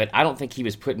last night, but I don't think he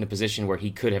was put in a position where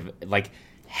he could have,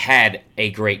 had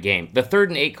a great game. The 3rd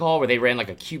and 8 call where they ran a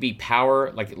QB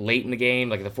power late in the game,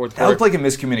 the fourth quarter. That looked like a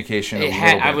miscommunication.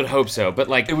 I would hope so, but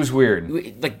it was weird.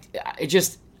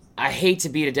 I hate to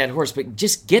beat a dead horse, but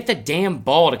just get the damn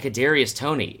ball to Kadarius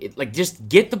Toney. Just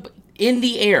get in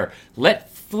the air.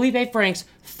 Let Feleipe Franks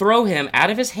throw him out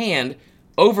of his hand,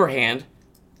 overhand,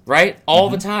 right? All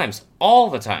the times.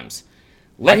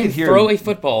 Let him throw a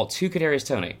football to Kadarius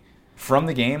Toney. From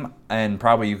the game, and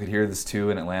probably you could hear this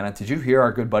too in Atlanta, did you hear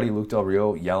our good buddy Luke Del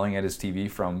Rio yelling at his TV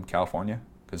from California?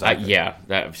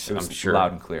 I'm sure.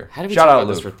 Loud and clear. How did we talk about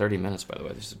this for 30 minutes, by the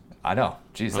way? I know.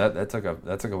 Jeez, that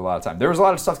took a lot of time. There was a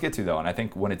lot of stuff to get to though, and I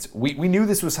think when we knew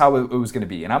this was how it was going to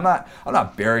be. And I'm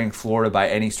not burying Florida by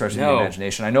any stretch of the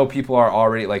imagination. I know people are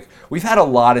already we've had a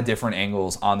lot of different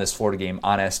angles on this Florida game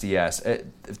on SDS.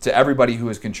 To everybody who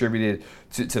has contributed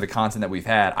to the content that we've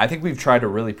had, I think we've tried to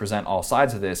really present all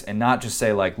sides of this and not just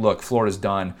say look, Florida's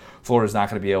done. Florida's not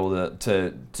going to be able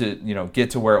to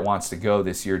get to where it wants to go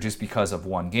this year just because of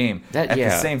one game. At the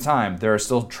same time, there are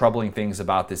still troubling things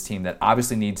about this team that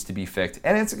obviously needs to be fixed,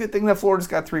 and it's a good thing that Florida's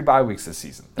got 3 bye weeks this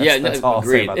season. That's all I'll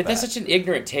say about that. That's such an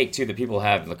ignorant take too that people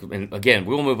have. And again,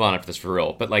 we'll move on after this for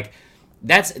real, but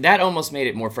that almost made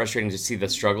it more frustrating to see the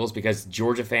struggles, because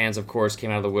Georgia fans, of course,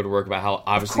 came out of the woodwork about how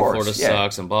obviously Florida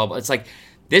sucks and blah blah. It's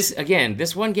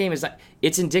this one game is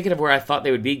it's indicative where I thought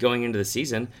they would be going into the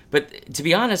season. But to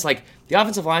be honest, the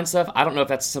offensive line stuff, I don't know if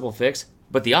that's a simple fix,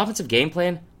 but the offensive game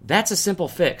plan, that's a simple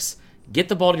fix. Get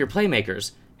the ball to your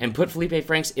playmakers and put Feleipe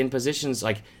Franks in positions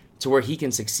to where he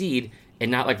can succeed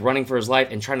and not running for his life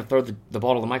and trying to throw the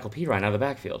ball to the Michael Pirine out of the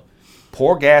backfield.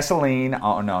 Pour gasoline.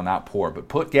 Oh no, not pour, but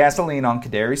put gasoline on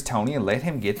Kadarius Toney and let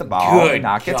him get the ball and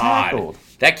not get tackled.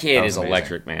 That kid is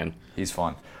electric, man. He's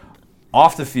fun.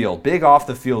 Off the field, big off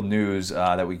the field news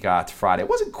that we got Friday. It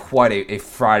wasn't quite a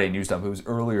Friday news dump. It was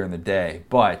earlier in the day,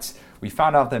 but we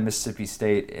found out that Mississippi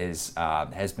State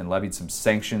has been levied some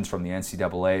sanctions from the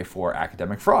NCAA for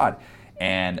academic fraud.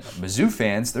 And Mizzou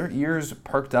fans, their ears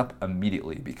perked up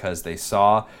immediately because they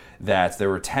saw that there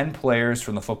were 10 players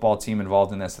from the football team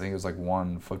involved in this. I think it was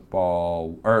one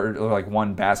football, or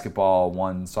one basketball,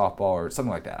 one softball, or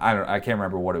something like that. I can't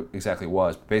remember what it exactly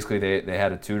was. But basically, they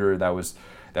had a tutor that was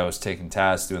taking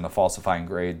tests, doing the falsifying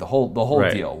grade, the whole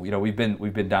right. deal. We've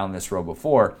been down this road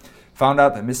before. Found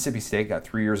out that Mississippi State got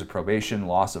 3 years of probation,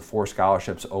 loss of 4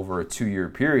 scholarships over a 2-year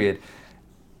period,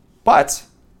 but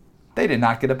they did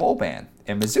not get a bowl ban.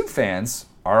 And Mizzou fans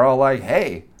are all like,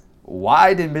 hey,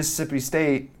 why did Mississippi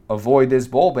State avoid this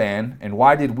bowl ban, and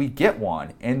why did we get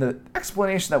one? And the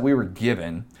explanation that we were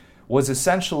given was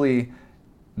essentially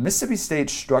Mississippi State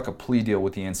struck a plea deal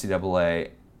with the NCAA,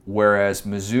 whereas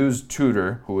Mizzou's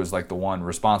tutor, who was the one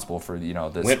responsible for this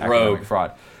academic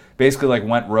fraud, basically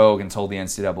went rogue and told the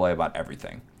NCAA about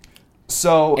everything.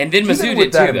 So and then Mizzou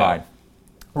did too, though.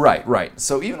 Right.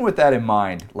 So even with that in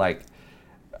mind,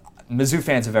 Mizzou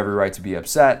fans have every right to be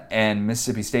upset, and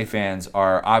Mississippi State fans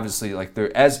are obviously like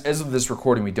they're as of this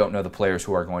recording, we don't know the players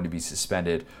who are going to be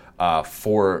suspended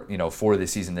for the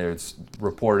season. There's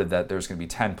reported that there's going to be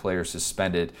 10 players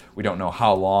suspended. We don't know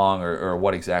how long or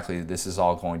what exactly this is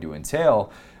all going to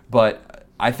entail, but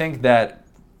I think that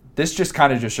this just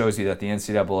kind of just shows you that the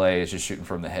NCAA is just shooting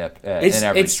from the hip in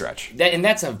every stretch. And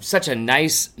that's such a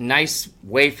nice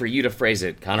way for you to phrase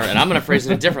it, Connor. And I'm going to phrase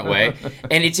it a different way.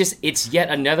 And it's yet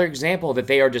another example that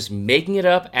they are just making it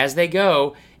up as they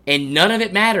go, and none of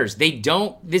it matters. They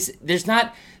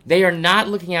are not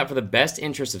looking out for the best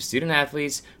interests of student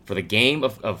athletes, for the game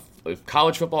of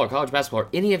college football or college basketball or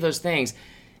any of those things.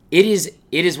 It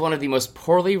is one of the most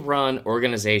poorly run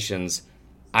organizations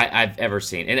I've ever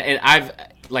seen. And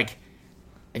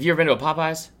have you ever been to a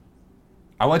Popeyes?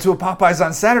 I went to a Popeyes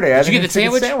on Saturday. Did you get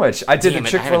the sandwich? I did the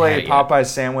Chick-fil-A Popeyes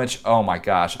sandwich. Oh my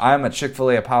gosh. I'm a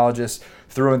Chick-fil-A apologist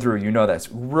through and through. You know that.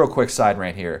 Real quick side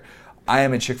rant here. I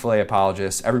am a Chick-fil-A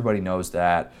apologist. Everybody knows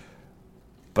that.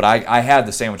 But I had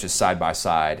the sandwiches side by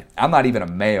side. I'm not even a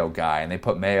mayo guy, and they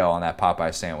put mayo on that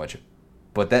Popeyes sandwich.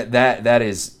 But that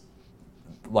is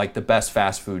like the best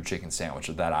fast food chicken sandwich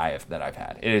that I've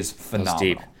had. It is phenomenal. That's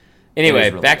deep. Anyway,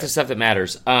 really back to stuff that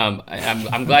matters.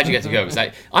 I'm glad you got to go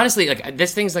because honestly,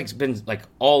 this thing's been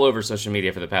all over social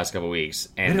media for the past couple weeks.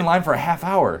 And been in line for a half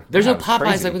hour. There's no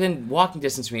Popeyes within walking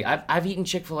distance from me. I've eaten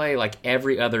Chick-fil-A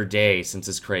every other day since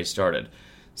this craze started.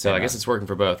 So yeah. I guess it's working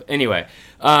for both. Anyway,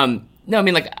 no, I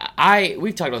mean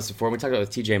we've talked about this before. We talked about it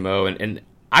with TJ Moe, and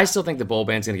I still think the bowl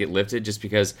ban's going to get lifted just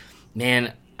because,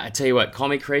 man, I tell you what, call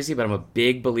me crazy, but I'm a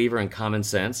big believer in common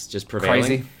sense just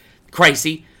prevailing.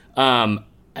 Crazy.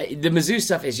 The Mizzou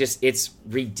stuff is it's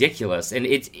ridiculous, and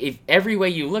if every way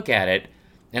you look at it,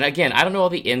 and again, I don't know all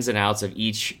the ins and outs of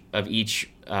each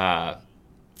I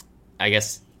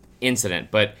guess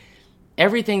incident, but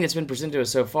everything that's been presented to us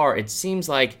so far, it seems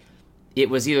like it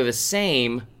was either the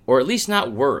same or at least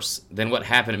not worse than what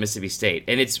happened at Mississippi State,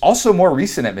 and it's also more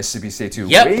recent at Mississippi State too.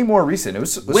 Yep. Way more recent. It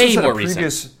was way more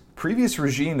recent. Previous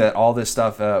regime that all this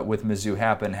stuff with Mizzou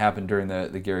happened during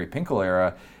the Gary Pinkel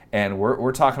era. And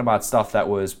we're talking about stuff that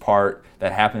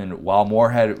happened while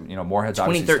Moorhead's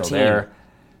obviously still there.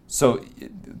 So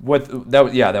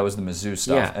that was the Mizzou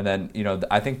stuff. Yeah. And then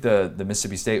I think the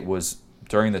Mississippi State was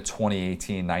during the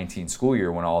 2018-19 school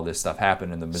year when all this stuff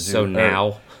happened in the Mizzou. So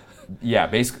now,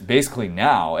 basically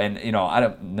now, and I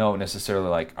don't know necessarily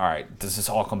all right, does this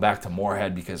all come back to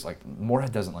Moorhead because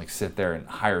Moorhead doesn't sit there and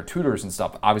hire tutors and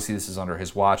stuff. Obviously, this is under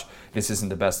his watch. This isn't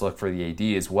the best look for the AD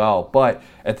as well. But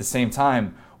at the same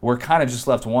time, we're kind of just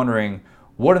left wondering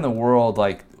what in the world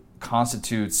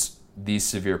constitutes these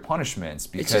severe punishments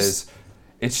because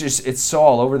it's so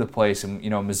all over the place. And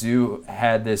Mizzou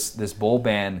had this bowl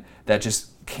ban that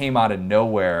just came out of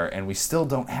nowhere, and we still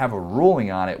don't have a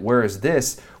ruling on it. Whereas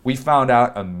this, we found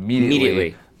out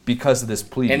immediately because of this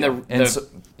plea. So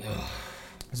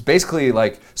it's basically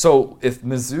so if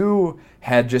Mizzou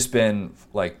had just been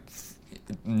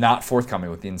not forthcoming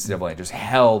with the NCAA and just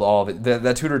held all of it,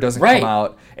 that tutor doesn't come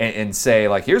out and say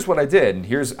here's what I did and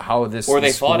here's how this or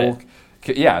they fought it.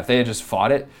 Yeah, if they had just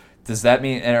fought it, does that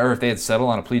mean, or if they had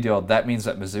settled on a plea deal, that means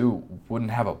that Mizzou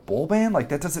wouldn't have a bowl ban?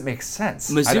 That doesn't make sense.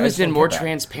 Mizzou has been more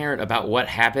transparent about what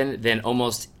happened than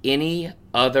almost any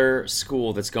other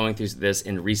school that's going through this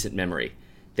in recent memory.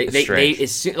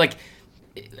 Here's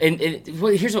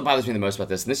what bothers me the most about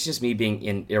this, and this is just me being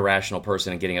an irrational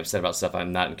person and getting upset about stuff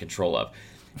I'm not in control of.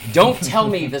 Don't tell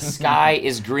me the sky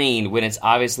is green when it's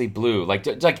obviously blue.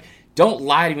 Don't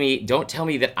lie to me. Don't tell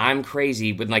me that I'm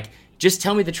crazy when just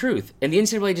tell me the truth. And the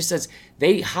NCAA just says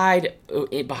they hide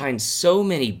behind so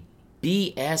many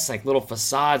BS little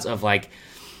facades of I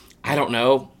don't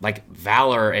know,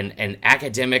 valor and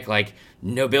academic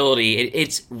nobility.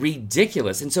 It's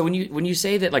ridiculous. And so when you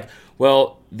say that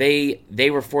they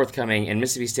were forthcoming and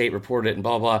Mississippi State reported it and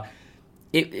blah blah,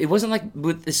 it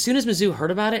wasn't as soon as Mizzou heard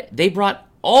about it, they brought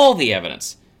all the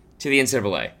evidence to the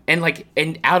NCAA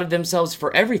and outed themselves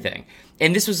for everything.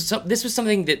 And this was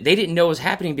something that they didn't know was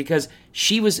happening because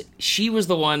she was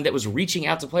the one that was reaching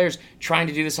out to players trying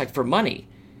to do this for money.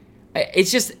 It's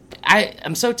just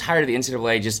I'm so tired of the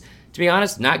NCAA just, to be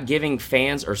honest, not giving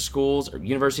fans or schools or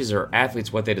universities or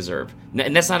athletes what they deserve.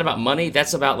 And that's not about money.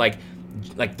 That's about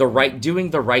doing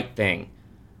the right thing.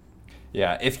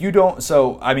 Yeah, if you don't,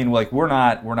 so I mean, we're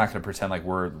not going to pretend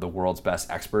we're the world's best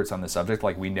experts on the subject.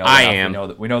 We know. I am.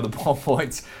 We know the ball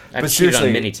points. I've cheated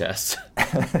on mini tests.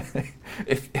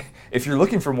 if you're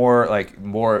looking for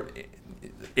more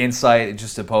insight,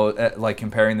 just to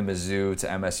comparing the Mizzou to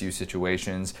MSU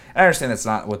situations, I understand that's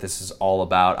not what this is all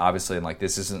about, obviously, and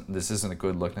this isn't a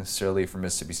good look necessarily for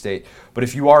Mississippi State. But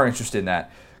if you are interested in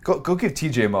that, Go give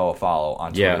TJ Moe a follow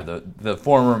on Twitter. The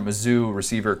former Mizzou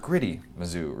receiver, gritty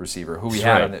Mizzou receiver, who we've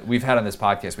had on this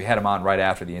podcast. We had him on right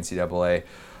after the NCAA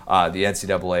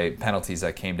penalties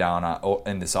that came down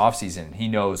in this offseason. He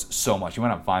knows so much. He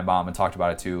went on Feinbaum and talked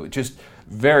about it too. Just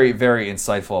very, very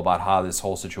insightful about how this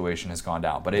whole situation has gone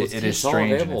down. But it is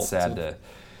strange and it's sad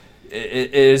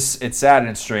it's sad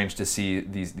and strange to see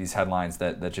these headlines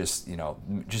that just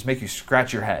make you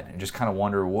scratch your head and just kind of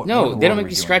wonder what. No, they don't make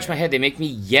me scratch my head. They make me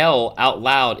yell out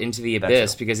loud into the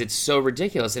abyss because it's so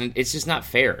ridiculous and it's just not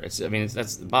fair. That's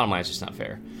the bottom line. It's just not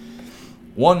fair.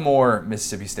 One more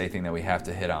Mississippi State thing that we have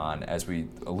to hit on, as we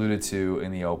alluded to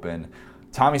in the open,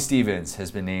 Tommy Stevens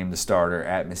has been named the starter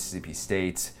at Mississippi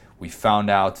State. We found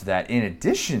out that in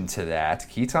addition to that,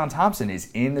 Keaton Thompson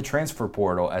is in the transfer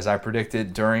portal, as I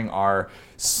predicted during our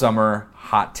summer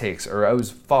hot takes, or it was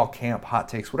fall camp hot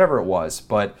takes, whatever it was.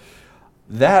 But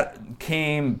that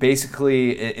came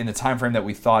basically in the time frame that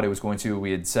we thought it was going to.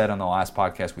 We had said on the last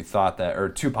podcast, we thought that, or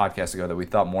 2 podcasts ago, that we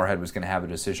thought Moorhead was going to have a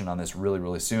decision on this really,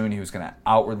 really soon. He was going to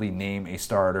outwardly name a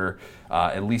starter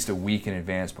at least a week in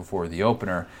advance before the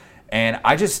opener. And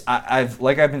I've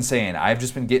been saying, I've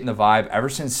just been getting the vibe ever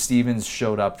since Stevens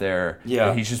showed up there.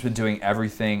 That he's just been doing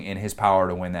everything in his power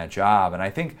to win that job. And I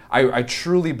think I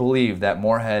truly believe that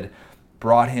Moorhead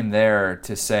brought him there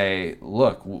to say,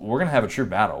 look, we're going to have a true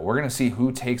battle. We're going to see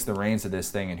who takes the reins of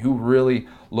this thing and who really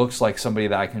looks like somebody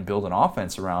that I can build an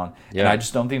offense around. Yeah. And I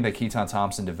just don't think that Keaton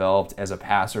Thompson developed as a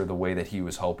passer the way that he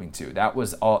was hoping to. That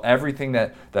was everything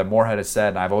that Moorhead has said.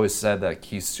 And I've always said that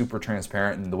he's super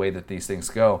transparent in the way that these things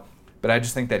go. But I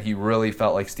just think that he really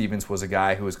felt like Stevens was a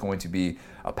guy who was going to be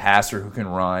a passer who can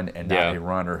run and not a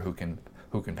runner who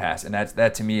can pass. And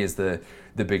that to me is the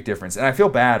big difference. And I feel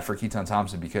bad for Keaton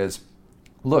Thompson because,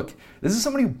 look, this is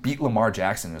somebody who beat Lamar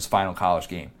Jackson in his final college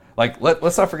game. Like,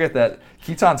 let's not forget that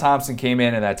Keaton Thompson came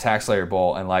in that Tax Slayer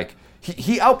Bowl and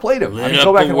he outplayed him.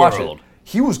 Go back and watch it.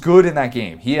 He was good in that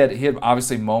game. He had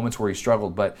obviously moments where he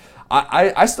struggled, but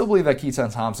I still believe that Keaton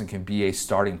Thompson can be a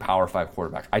starting Power 5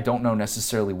 quarterback. I don't know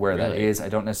necessarily where that is. I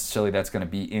don't necessarily that's going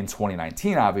to be in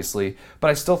 2019, obviously, but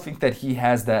I still think that he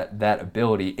has that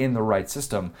ability in the right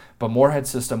system. But Moorhead's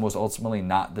system was ultimately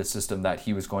not the system that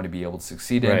he was going to be able to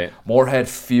succeed in. Moorhead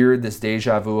feared this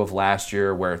deja vu of last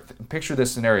year where, picture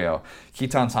this scenario,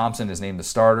 Keaton Thompson is named the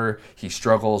starter. He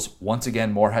struggles. Once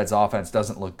again, Moorhead's offense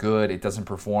doesn't look good. It doesn't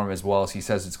perform as well as he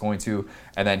says it's going to.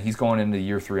 And then he's going into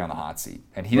year 3 on the hot seat.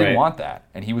 And he didn't want that.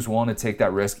 And he was willing to take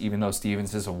that risk even though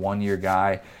Stevens is a 1-year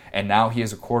guy. And now he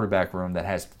has a quarterback room that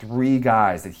has 3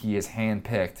 guys that he has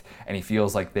handpicked. And he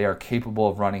feels like they are capable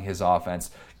of running his offense.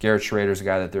 Garrett Schrader's a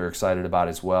guy that they're excited about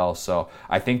as well. So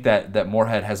I think that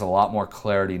Moorhead has a lot more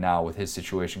clarity now with his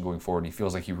situation going forward. And he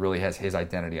feels like he really has his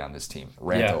identity on this team.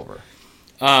 Rant over.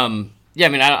 I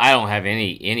don't have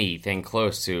anything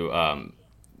close to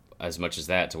as much as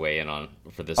that to weigh in on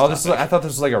for this. I thought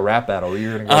this was like a rap battle where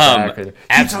you're going to go back.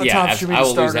 I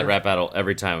will lose that rap battle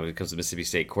every time when it comes to Mississippi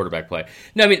State quarterback play.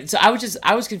 No, so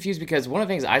I was confused because one of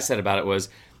the things I said about it was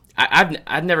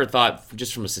I've never thought,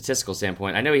 just from a statistical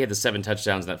standpoint, I know he had the 7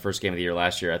 touchdowns in that first game of the year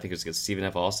last year. I think it was against Stephen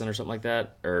F. Austin or something like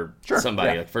that, or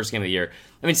somebody, like first game of the year.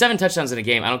 7 touchdowns in a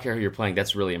game, I don't care who you're playing,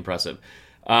 that's really impressive.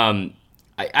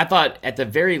 I thought at the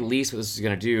very least what this was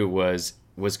going to do was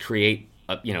create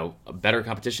a better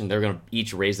competition. They're going to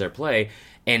each raise their play,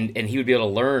 and he would be able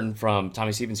to learn from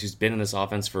Tommy Stevens, who's been in this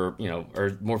offense for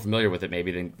or more familiar with it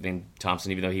maybe than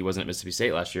Thompson, even though he wasn't at Mississippi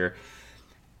State last year.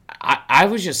 I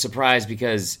was just surprised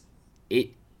because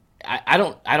I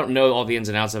don't know all the ins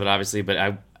and outs of it obviously,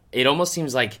 but it almost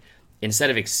seems like instead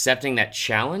of accepting that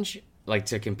challenge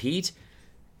to compete,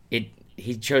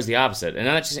 he chose the opposite. And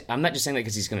I'm not just saying that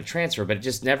because he's going to transfer, but it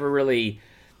just never really.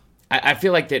 I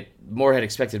feel like that Moorhead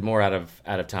expected more out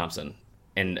of Thompson,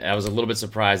 and I was a little bit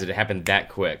surprised that it happened that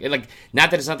quick.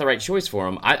 Not that it's not the right choice for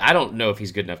him. I don't know if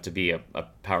he's good enough to be a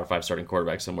Power 5 starting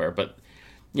quarterback somewhere, but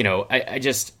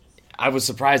I was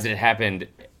surprised that it happened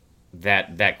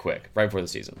that quick right before the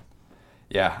season.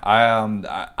 Yeah,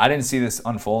 I didn't see this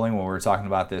unfolding when we were talking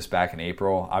about this back in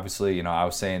April. Obviously, I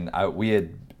was saying we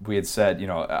had said,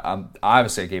 I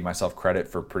obviously gave myself credit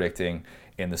for predicting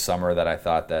in the summer that I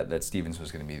thought that Stevens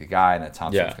was going to be the guy and that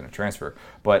Thompson was going to transfer.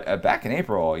 But back in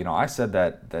April, I said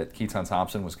that Keaton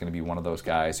Thompson was going to be one of those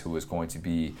guys who was going to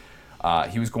be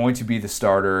he was going to be the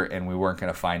starter, and we weren't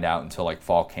going to find out until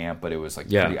fall camp. But it was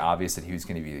pretty obvious that he was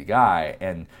going to be the guy,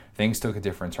 and things took a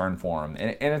different turn for him.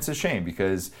 And it's a shame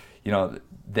because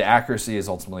the accuracy is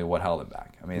ultimately what held him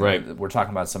back. We're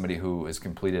talking about somebody who has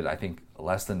completed, I think,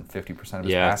 less than 50% of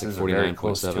his passes, or very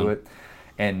close to it.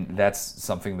 And that's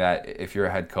something that if you're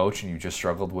a head coach and you just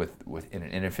struggled with an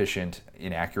inefficient,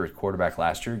 inaccurate quarterback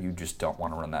last year, you just don't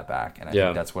want to run that back. And I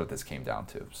think that's what this came down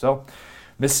to. So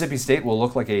Mississippi State will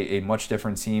look like a much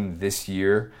different team this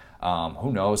year.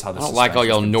 Who knows how this? I don't like all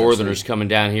y'all Northerners coming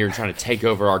down here and trying to take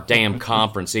over our damn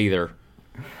conference either.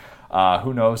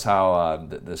 Who knows how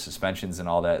the suspensions and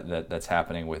all that's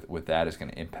happening with that is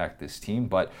going to impact this team.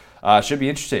 But should be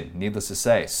interesting, needless to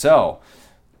say. So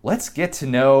let's get to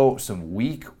know some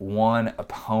Week 1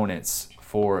 opponents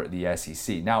for the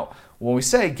SEC. Now, when we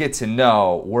say get to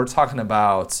know, we're talking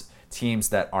about teams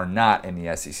that are not in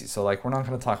the SEC. So, like, we're not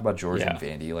going to talk about Georgia and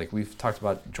Vandy. Like, we've talked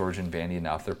about Georgia and Vandy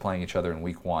enough. They're playing each other in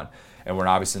Week 1. And we're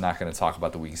obviously not going to talk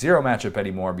about the Week 0 matchup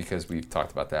anymore because we've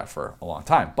talked about that for a long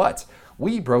time. But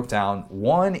we broke down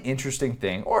one interesting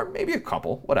thing, or maybe a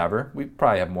couple, whatever. We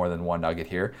probably have more than one nugget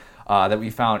here that we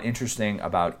found interesting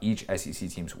about each SEC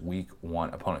team's Week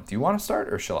 1 opponent. Do you want to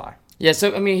start, or shall I? Yeah,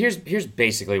 so, I mean, here's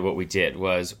basically what we did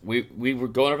was we were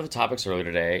going over the topics earlier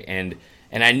today, and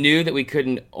I knew that we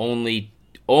couldn't only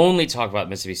talk about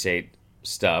Mississippi State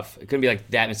stuff. It couldn't be like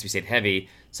that Mississippi State heavy.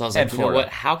 So I was like, you know what?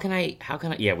 How can I?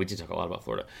 Yeah, we did talk a lot about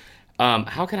Florida.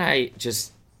 How can I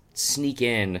just sneak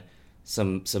in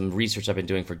some research I've been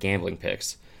doing for gambling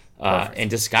picks and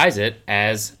disguise it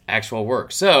as actual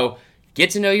work? So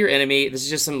get to know your enemy. This is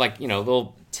just some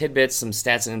little tidbits, some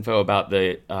stats and info about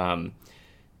the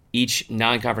each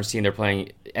non-conference team they're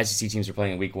playing. SEC teams are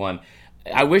playing in Week 1.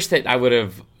 I wish that I would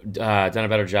have done a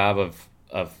better job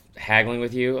of haggling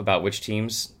with you about which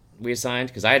teams we assigned,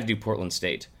 because I had to do Portland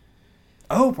State.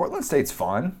 Oh, Portland State's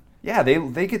fun. Yeah,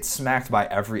 they get smacked by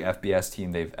every FBS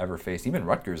team they've ever faced. Even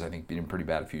Rutgers, I think, beat them pretty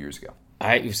bad a few years ago.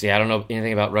 I don't know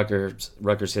anything about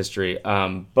Rutgers history,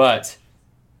 but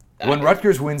when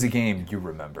Rutgers wins a game, you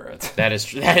remember it. That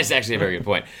is actually a very good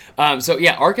point. So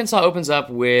yeah, Arkansas opens up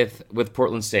with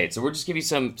Portland State. So we'll just give you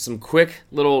some quick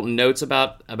little notes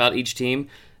about each team,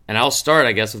 and I'll start,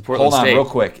 I guess, with Portland State. Hold on,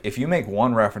 real quick. If you make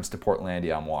one reference to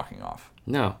Portlandia, I'm walking off.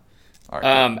 No. All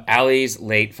right. Allie's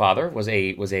late father was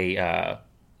a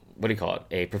what do you call it?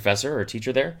 A professor or a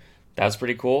teacher there. That was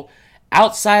pretty cool.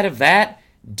 Outside of that,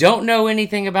 don't know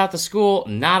anything about the school.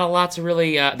 Not a lot to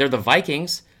really. They're the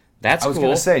Vikings. That's cool. I was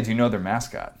going to say, do you know their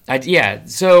mascot? Yeah.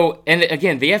 So, and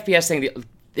again, the FBS thing,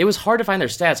 it was hard to find their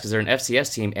stats because they're an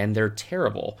FCS team and they're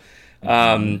terrible.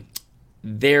 They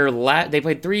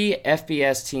played 3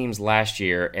 FBS teams last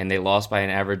year and they lost by an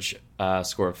average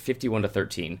score of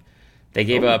 51-13. They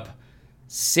gave up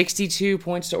 62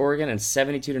 points to Oregon and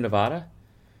 72 to Nevada.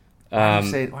 Don't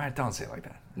say it like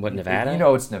that. What, Nevada? You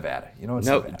know it's Nevada.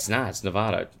 Nevada. It's not. It's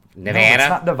Nevada. Nevada? No, it's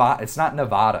not Nevada. It's not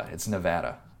Nevada. It's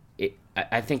Nevada.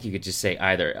 I think you could just say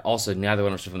either. Also, neither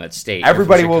one of us are from that state.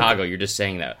 Everybody from Chicago. You're just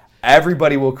saying that.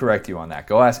 Everybody will correct you on that.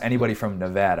 Go ask anybody from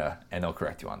Nevada, and they'll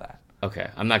correct you on that. Okay,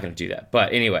 I'm not going to do that.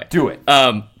 But anyway. Do it.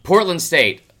 Portland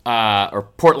State, or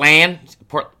Portland.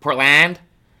 Portland.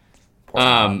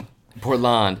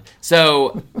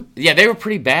 So, yeah, they were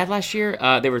pretty bad last year.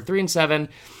 They were 3-7.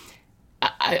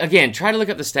 Again, try to look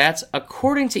up the stats.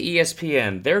 According to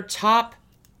ESPN, their top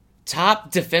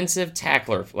defensive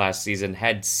tackler last season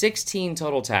had 16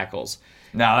 total tackles.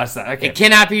 No, that's not. It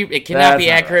cannot be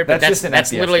accurate, right. But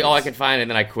that's literally all I could find,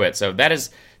 and then I quit. So that is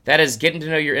getting to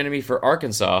know your enemy for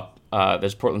Arkansas.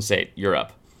 There's Portland State. You're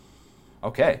up.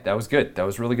 Okay, that was good. That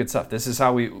was really good stuff. This is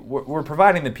how we're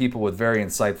providing the people with very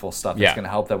insightful stuff that's going to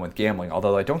help them with gambling.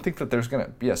 Although I don't think that there's going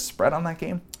to be a spread on that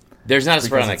game. There's not a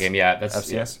spread on that game. Yeah, that's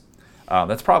FCS. Yeah.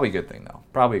 That's probably a good thing, though.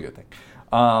 Probably a good thing.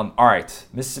 All right,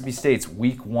 Mississippi State's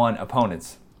Week 1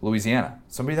 opponents, Louisiana.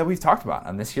 Somebody that we've talked about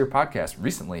on this here podcast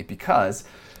recently because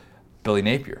Billy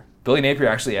Napier. Billy Napier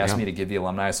actually asked me to give the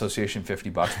Alumni Association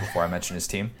 $50 before I mentioned his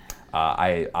team.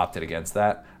 I opted against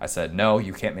that. I said, no,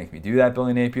 you can't make me do that,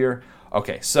 Billy Napier.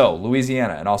 Okay, so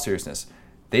Louisiana, in all seriousness,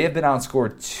 they have been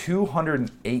outscored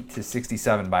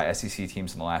 208-67 by SEC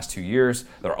teams in the last 2 years.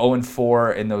 They're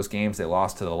 0-4 in those games. They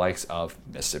lost to the likes of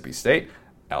Mississippi State,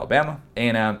 Alabama,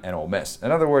 A&M, and Ole Miss.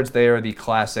 In other words, they are the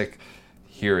classic,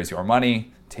 here is your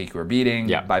money, take your beating,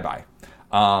 bye-bye.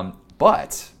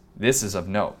 But this is of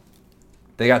note.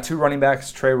 They got 2 running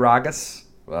backs, Trey Ragas,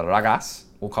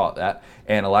 we'll call it that,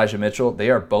 and Elijah Mitchell. They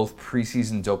are both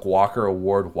preseason Doak Walker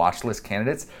Award watch list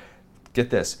candidates. Get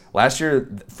this. Last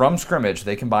year, from scrimmage,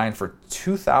 they combined for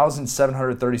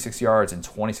 2,736 yards and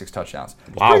 26 touchdowns.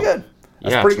 Wow. Pretty good.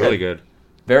 That's pretty good. Really good.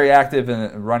 Very active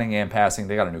in running and passing.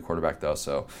 They got a new quarterback, though,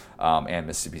 so and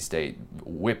Mississippi State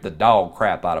whipped the dog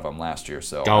crap out of them last year.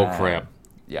 So dog crap.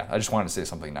 Yeah, I just wanted to say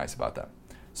something nice about them.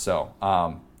 So,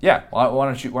 why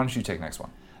don't you take next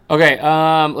one? Okay,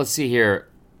 let's see here.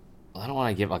 I don't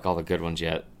want to give all the good ones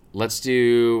yet. Let's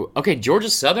do Georgia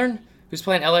Southern. who's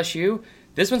playing LSU.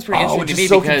 This one's pretty interesting which to is me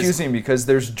so because confusing because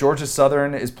there's Georgia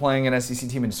Southern is playing an SEC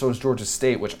team, and so is Georgia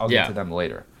State, which I'll get to them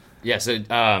later. Yeah, so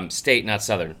State, not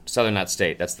Southern. Southern, not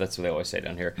State. That's what they always say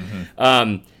down here.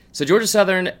 Mm-hmm. So Georgia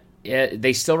Southern,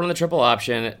 they still run the triple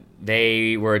option.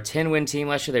 They were a 10-win team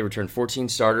last year. They returned 14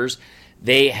 starters.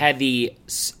 They had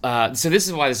so this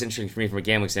is why this is interesting for me from a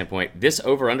gambling standpoint. This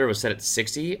over-under was set at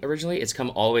 60 originally. It's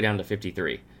come all the way down to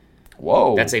 53.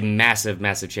 Whoa. That's a massive,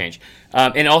 massive change.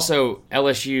 And also,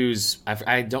 LSU's,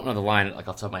 I don't know the line like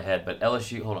off the top of my head, but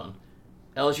LSU, hold on.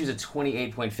 LSU's a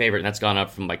 28-point favorite, and that's gone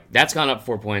up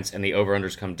 4 points, and the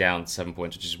over-under's come down 7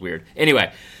 points, which is weird.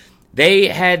 Anyway, they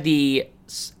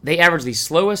averaged the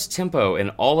slowest tempo in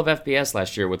all of FBS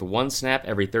last year with one snap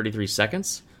every 33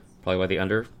 seconds. Probably why the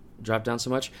under dropped down so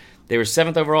much. They were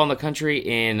 7th overall in the country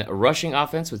in rushing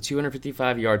offense with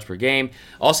 255 yards per game.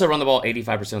 Also run the ball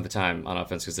 85% of the time on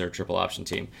offense because they're a triple option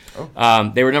team.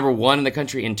 They were number 1 in the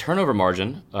country in turnover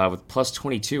margin with plus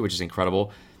 22, which is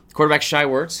incredible. Quarterback Shai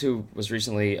Wertz, who was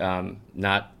recently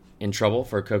not in trouble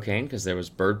for cocaine because there was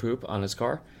bird poop on his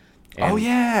car. And,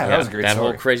 that was a great story. That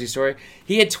whole crazy story.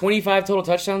 He had 25 total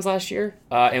touchdowns last year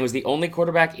and was the only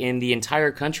quarterback in the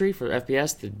entire country for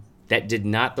FBS that did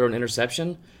not throw an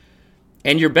interception.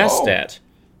 And your best stat,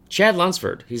 Chad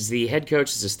Lunsford. He's the head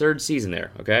coach. It's his 3rd season there,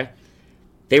 okay?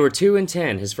 They were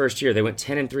 2-10 his first year. They went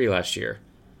 10-3 last year.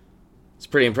 It's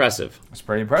pretty impressive. It's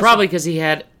pretty impressive. Probably because he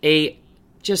had a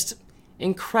just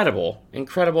incredible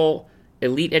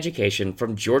elite education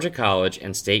from Georgia College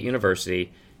and State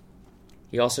University.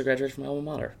 He also graduated from alma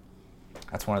mater.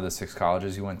 That's one of the 6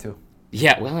 colleges you went to?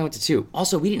 Yeah, well, I went to 2.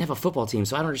 Also, we didn't have a football team,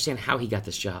 so I don't understand how he got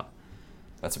this job.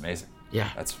 That's amazing. Yeah.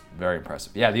 That's very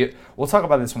impressive. Yeah, we'll talk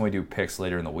about this when we do picks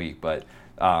later in the week, but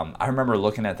I remember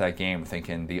looking at that game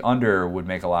thinking the under would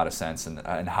make a lot of sense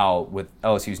and how with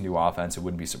LSU's new offense, it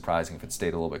wouldn't be surprising if it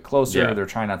stayed a little bit closer. Yeah. They're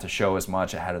trying not to show as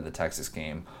much ahead of the Texas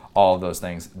game, all of those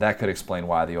things. That could explain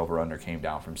why the over-under came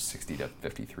down from 60 to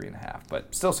 53.5,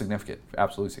 but still significant,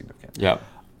 absolutely significant. Yeah.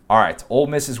 All right, Ole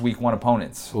Miss's Week 1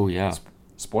 opponents. Oh, yeah.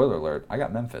 Spoiler alert, I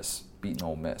got Memphis beating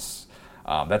Ole Miss.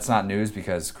 That's not news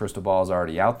because Crystal Ball is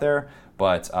already out there,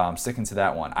 but sticking to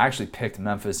that one. I actually picked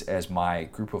Memphis as my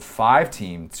group of 5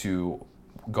 team to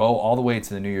go all the way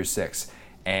to the New Year's Six,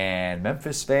 and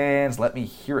Memphis fans let me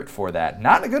hear it for that.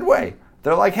 Not in a good way.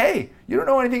 They're like, hey, you don't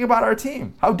know anything about our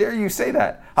team. How dare you say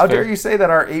that? How dare you say that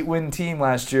our 8-win team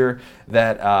last year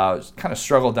that kind of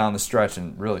struggled down the stretch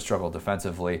and really struggled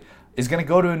defensively is going to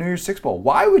go to a New Year's Six Bowl?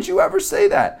 Why would you ever say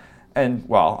that? And,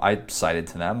 well, I cited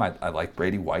to them. I like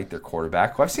Brady White, their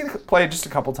quarterback, who I've seen play just a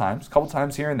couple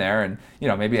times here and there. And,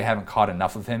 maybe I haven't caught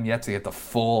enough of him yet to get the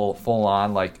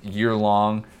full-on, like,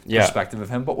 year-long perspective of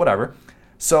him, but whatever.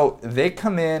 So they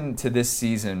come in to this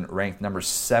season ranked number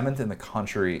 7th in the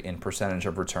country in percentage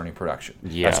of returning production.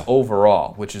 Yeah. That's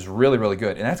overall, which is really, really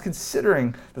good. And that's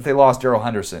considering that they lost Darrell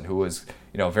Henderson, who was,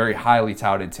 a very highly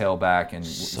touted tailback and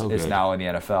is now in the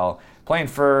NFL.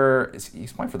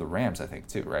 He's playing for the Rams, I think,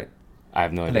 too, right? I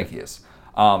have no idea. I think he is.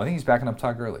 I think he's backing up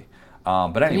Todd Gurley.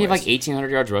 But anyways. He have like 1,800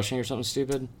 yards rushing or something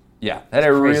stupid? Yeah, had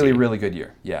a really, really good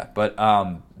year. Yeah, but,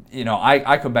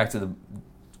 I come back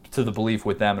to the belief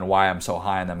with them and why I'm so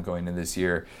high on them going into this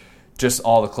year. Just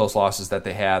all the close losses that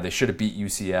they had. They should have beat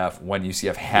UCF when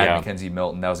UCF had Mackenzie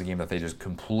Milton. That was a game that they just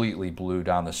completely blew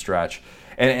down the stretch.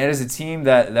 And as a team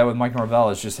that with Mike Norvell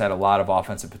has just had a lot of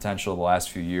offensive potential the last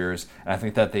few years, and I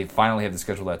think that they finally have the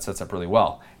schedule that sets up really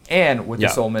well. And with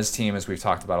this Ole Miss team, as we've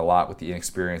talked about a lot, with the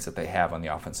inexperience that they have on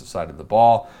the offensive side of the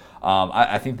ball,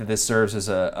 I think that this serves as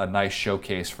a nice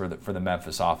showcase for the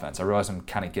Memphis offense. I realize I'm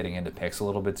kind of getting into picks a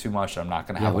little bit too much. I'm not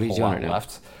going to have a whole lot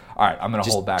left. All right, I'm going to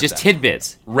hold back. Just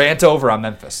tidbits. Rant over on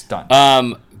Memphis. Done.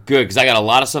 Good, because I got a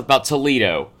lot of stuff about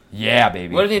Toledo. Yeah,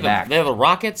 baby. What do they have? They have the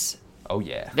Rockets. Oh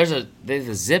yeah. There's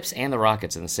the Zips and the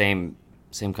Rockets in the same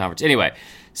conference. Anyway,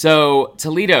 so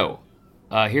Toledo,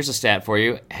 here's a stat for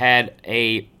you, had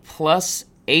a plus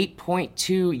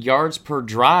 8.2 yards per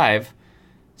drive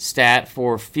stat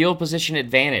for field position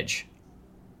advantage.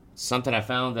 Something I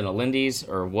found in a Lindy's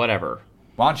or whatever.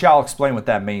 Why don't y'all explain what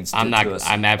that means to us?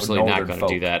 I'm absolutely not going to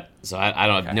do that. So I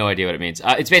don't have no idea what it means.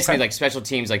 It's basically like special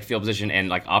teams, like field position and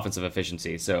like offensive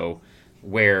efficiency. So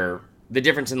where the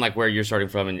difference in like where you're starting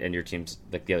from and your team's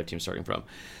like the other team's starting from.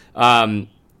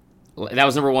 That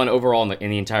was number 1 overall in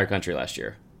the entire country last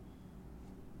year.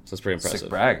 So it's pretty impressive.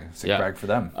 Sick brag for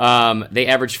them. They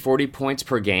averaged 40 points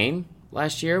per game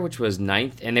last year, which was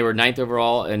 9th, and they were 9th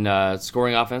overall in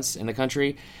scoring offense in the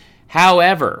country.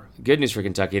 However, good news for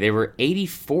Kentucky, they were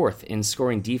 84th in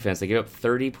scoring defense. They gave up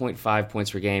 30.5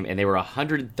 points per game, and they were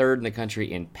 103rd in the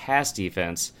country in pass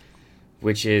defense,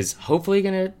 which is hopefully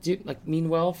going to mean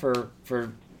well for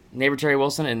neighbor Terry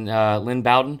Wilson and Lynn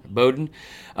Bowden.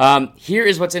 Here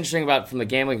is what's interesting about from the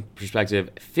gambling perspective.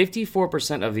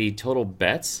 54% of the total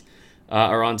bets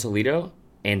are on Toledo,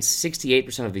 and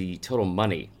 68% of the total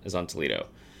money is on Toledo,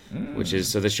 which is,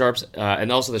 so the Sharps,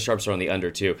 and also the Sharps are on the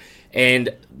under too. And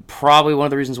probably one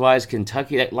of the reasons why is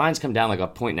Kentucky, that line's come down like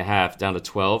 1.5 points down to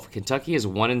 12. Kentucky is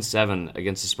 1-7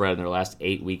 against the spread in their last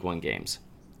 8 week 1 games.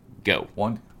 Go.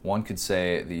 One could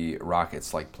say the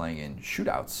Rockets like playing in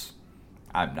shootouts.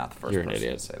 I'm not the first person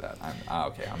to say that.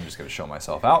 I'm just going to show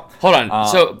myself out. Hold on.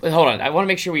 Hold on. I want to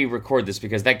make sure we record this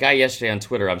because that guy yesterday on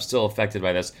Twitter, I'm still affected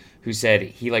by this, who said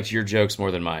he likes your jokes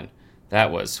more than mine.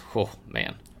 That was, oh,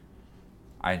 man.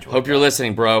 I enjoyed Hope you're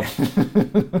listening, bro.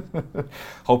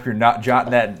 Hope you're not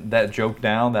jotting that joke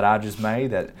down that I just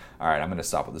made. All right, I'm going to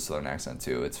stop with the Southern accent,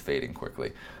 too. It's fading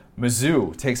quickly.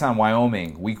 Mizzou takes on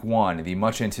Wyoming, week 1, the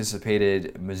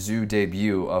much-anticipated Mizzou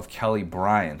debut of Kelly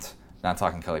Bryant. Not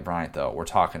talking Kelly Bryant, though. We're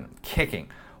talking kicking.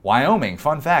 Wyoming,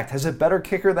 fun fact, has a better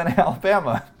kicker than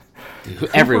Alabama.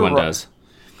 Everyone does.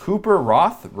 Cooper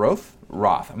Roth.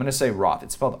 I'm going to say Roth.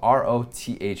 It's spelled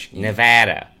R-O-T-H-E.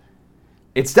 Nevada.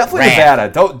 It's definitely Nevada.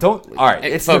 Don't. All right,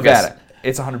 it's focus. Nevada.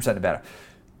 It's 100% Nevada.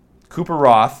 Cooper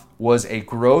Roth was a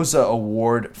Groza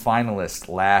Award finalist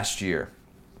last year,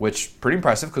 which pretty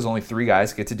impressive because only 3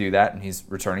 guys get to do that, and he's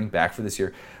returning back for this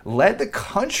year. Led the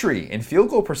country in field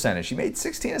goal percentage. He made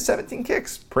 16 of 17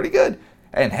 kicks. Pretty good.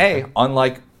 And hey,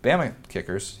 unlike Bama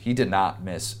kickers, he did not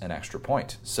miss an extra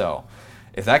point. So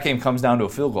if that game comes down to a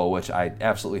field goal, which I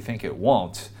absolutely think it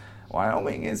won't,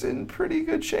 Wyoming is in pretty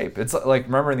good shape. It's like,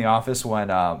 remember in The Office when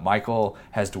Michael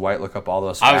has Dwight look up all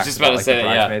those facts? I was just about to say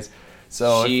that, yeah.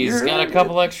 So she's got a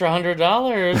couple extra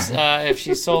 $100 if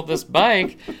she sold this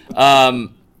bike.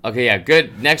 Okay, yeah,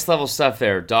 good. Next level stuff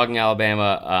there. Dogging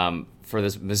Alabama for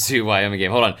this Mizzou-Wyoming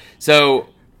game. Hold on. So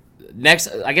next,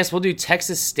 I guess we'll do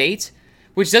Texas State,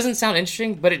 which doesn't sound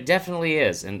interesting, but it definitely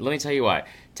is. And let me tell you why.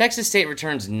 Texas State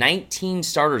returns 19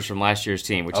 starters from last year's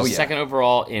team, which is second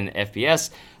overall in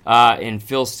FBS, in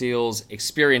Phil Steele's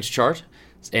experience chart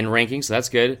and ranking, so that's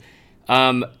good.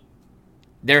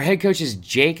 Their head coach is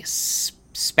Jake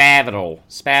Spavital.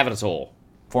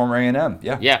 Former A&M,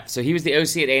 yeah. Yeah, so he was the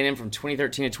OC at A&M from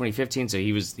 2013 to 2015, so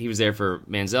he was there for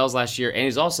Manziel's last year, and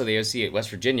he's also the OC at West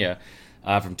Virginia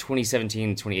from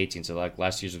 2017 to 2018, so like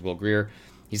last year's with Will Greer.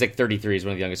 He's like 33, he's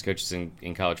one of the youngest coaches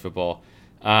in college football.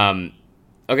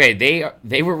 Okay,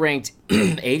 they were ranked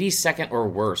 82nd or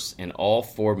worse in all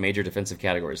 4 major defensive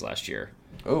categories last year.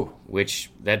 Oh, which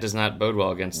that does not bode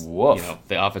well against the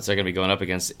offense they're going to be going up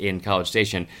against in College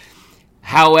Station.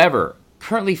 However,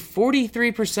 currently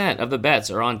 43% of the bets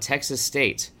are on Texas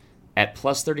State at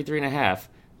plus 33.5,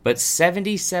 but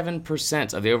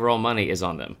 77% of the overall money is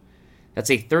on them.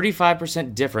 That's a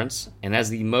 35% difference, and that's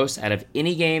the most out of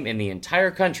any game in the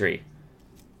entire country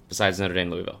besides Notre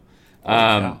Dame Louisville.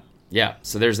 Yeah,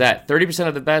 so there's that. 30%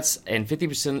 of the bets and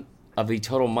 50% of the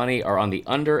total money are on the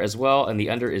under as well, and the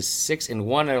under is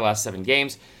 6-1 in their last 7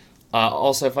 games.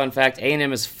 Also, fun fact,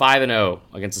 A&M is 5-0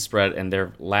 against the spread in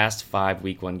their last 5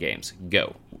 week 1 games.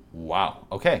 Go. Wow.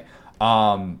 Okay.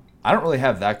 I don't really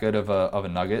have that good of a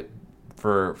nugget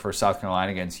for South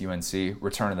Carolina against UNC.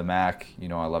 Return of the Mac. You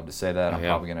know, I love to say that. I'm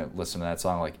probably going to listen to that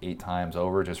song like 8 times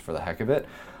over just for the heck of it.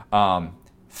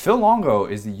 Phil Longo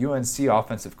is the UNC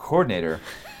offensive coordinator.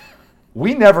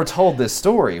 We never told this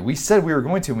story. We said we were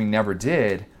going to. We never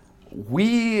did.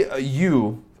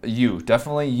 You,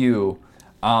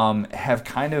 have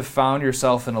kind of found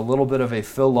yourself in a little bit of a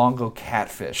Phil Longo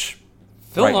catfish.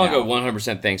 Phil Longo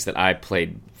 100% thinks that I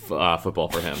played football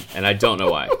for him, and I don't know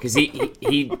why. Because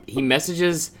he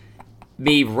messages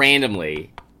me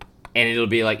randomly, and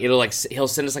he'll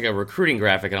send us like a recruiting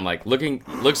graphic, and I'm like,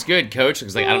 looks good, coach.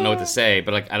 Because like I don't know what to say,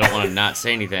 but like I don't want to not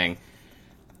say anything.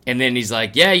 And then he's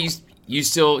like, yeah, you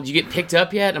get picked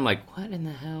up yet? And I'm like, what in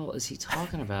the hell is he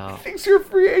talking about? He thinks you're a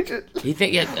free agent. Which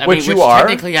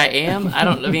technically I am. I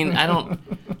don't.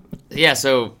 Yeah,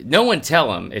 so no one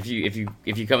tell him if you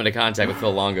come into contact with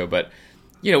Phil Longo, but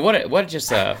you know what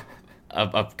just a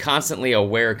constantly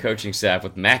aware coaching staff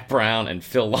with Mac Brown and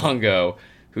Phil Longo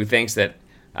who thinks that,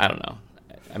 I don't know.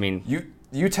 I mean, you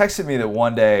texted me that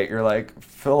one day you're like,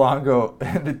 Phil Longo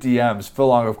in the DMs. Phil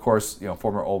Longo, of course,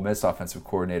 former Ole Miss offensive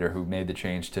coordinator who made the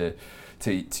change to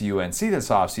UNC this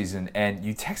offseason, and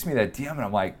you text me that DM, and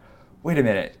I'm like, wait a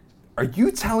minute, are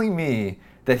you telling me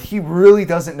that he really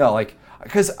doesn't know? Like,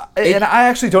 and I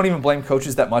actually don't even blame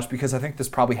coaches that much because I think this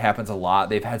probably happens a lot.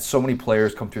 They've had so many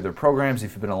players come through their programs.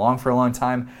 If you've been along for a long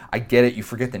time, I get it. You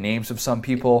forget the names of some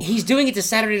people. He's doing it to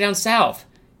Saturday Down South.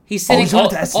 He's sending all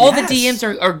the DMs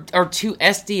are to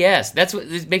SDS. That's what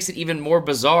makes it even more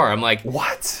bizarre. I'm like,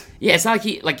 what? Yeah, it's not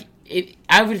like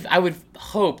I would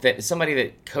hope that somebody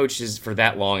that coaches for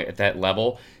that long at that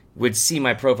level would see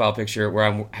my profile picture where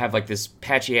I have like this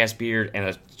patchy ass beard and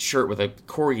a shirt with a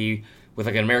corgi with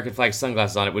like an American flag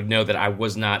sunglasses on it, would know that I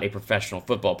was not a professional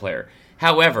football player.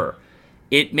 However,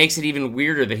 it makes it even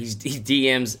weirder that he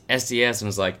DMs SDS and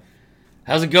was like,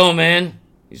 "How's it going, man?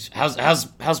 How's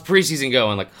preseason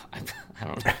going?" Like, I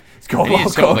don't know. It's going well,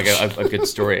 Coach. Like a good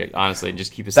story, honestly, and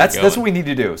just keep us going. That's what we need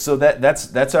to do. So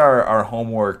that's our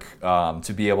homework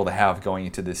to be able to have going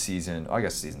into this season. I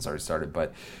guess the season's already started,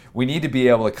 but we need to be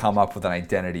able to come up with an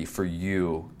identity for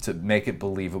you to make it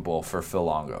believable for Phil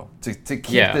Longo to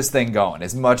keep this thing going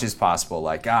as much as possible.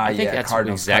 Like, I think that's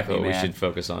Cardinals exactly what we should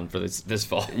focus on for this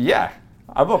fall. Yeah.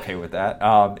 I'm okay with that.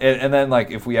 And then,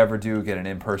 like, if we ever do get an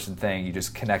in-person thing, you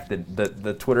just connect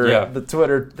the Twitter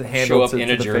the handle show up to in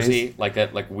a the jersey face. like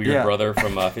that weird brother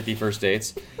from 50 First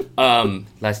Dates.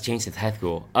 Last change since high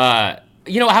school. How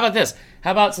about this?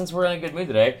 How about, since we're in a good mood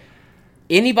today,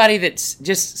 anybody that's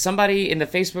just somebody in the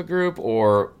Facebook group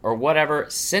or whatever,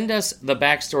 send us the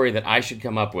backstory that I should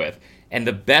come up with, and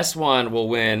the best one will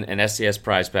win an SCS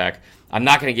prize pack. I'm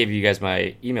not going to give you guys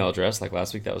my email address like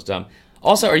last week. That was dumb.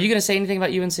 Also, are you going to say anything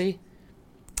about UNC?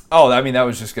 Oh, I mean, that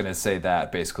was just going to say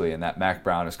that, basically, and that Mac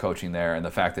Brown is coaching there, and the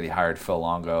fact that he hired Phil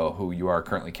Longo, who you are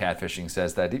currently catfishing,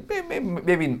 says that he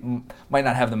maybe might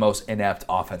not have the most inept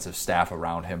offensive staff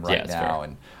around him right now, fair.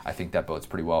 And I think that bodes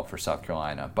pretty well for South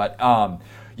Carolina. But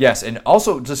yes, and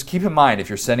also just keep in mind if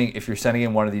you're sending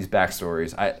in one of these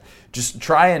backstories, I just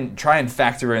try and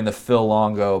factor in the Phil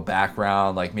Longo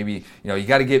background. Like, maybe you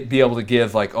got to be able to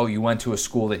give, like, oh, you went to a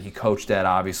school that he coached at,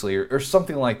 obviously, or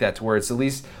something like that, to where it's at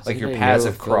least like your paths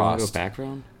have crossed.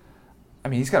 Background? I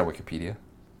mean, he's got a Wikipedia.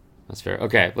 That's fair.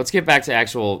 Okay, let's get back to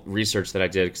actual research that I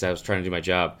did because I was trying to do my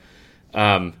job.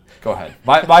 Go ahead.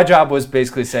 My job was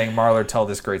basically saying, Marler, tell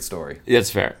this great story. That's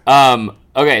fair.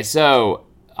 Okay, so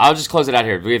I'll just close it out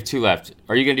here. We have 2 left.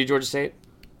 Are you going to do Georgia State?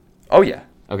 Oh, yeah.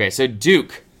 Okay, so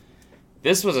Duke.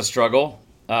 This was a struggle.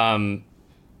 There's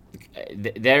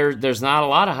not a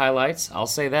lot of highlights. I'll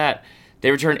say that. They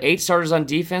returned 8 starters on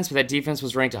defense, but that defense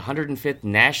was ranked 105th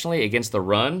nationally against the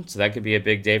run, so that could be a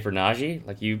big day for Najee,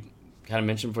 like you kind of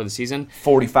mentioned for the season.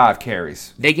 45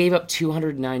 carries. They gave up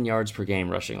 209 yards per game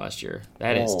rushing last year.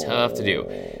 That is tough to do.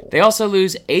 They also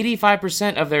lose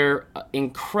 85% of their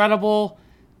incredible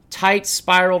tight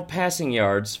spiraled passing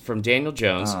yards from Daniel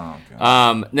Jones.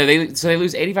 They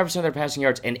lose 85% of their passing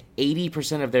yards and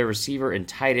 80% of their receiver and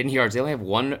tight end yards. They only have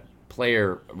 1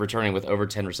 player returning with over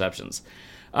 10 receptions.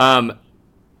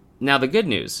 Now the good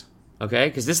news, okay,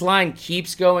 because this line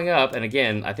keeps going up, and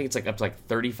again, I think it's like up to like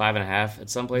 35.5 at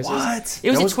some places. What? It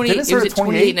was at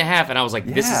 28.5, and I was like,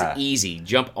 this is easy.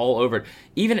 Jump all over it.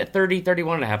 Even at 30,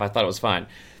 31.5, I thought it was fine.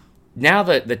 Now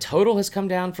the total has come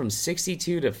down from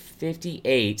 62 to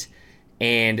 58,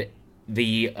 and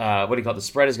the the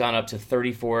spread has gone up to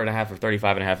 34.5 or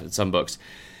 35.5 at some books.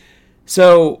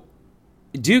 So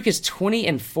Duke is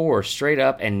 20-4 straight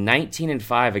up and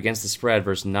 19-5 against the spread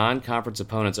versus non-conference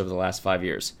opponents over the last 5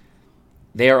 years.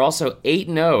 They are also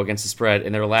 8-0 against the spread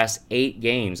in their last 8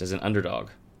 games as an underdog.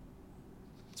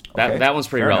 That one's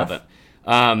pretty relevant.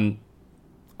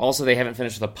 Also, they haven't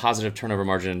finished with a positive turnover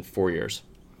margin in 4 years.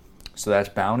 So that's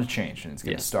bound to change, and it's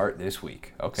going to start this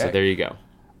week. Okay. So there you go.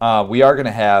 We are going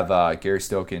to have Gary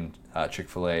Stokin,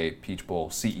 Chick-fil-A Peach Bowl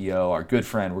CEO, our good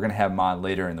friend. We're going to have him on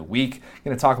later in the week.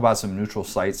 Going to talk about some neutral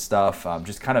site stuff,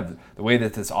 just kind of the way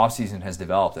that this offseason has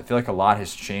developed. I feel like a lot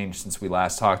has changed since we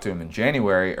last talked to him in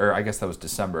January, or I guess that was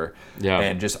December. Yeah.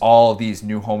 And just all of these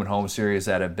new home and home series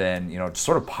that have been, just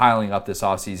sort of piling up this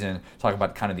offseason. Talk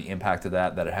about kind of the impact of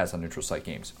that it has on neutral site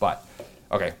games. But,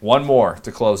 okay, one more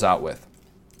to close out with.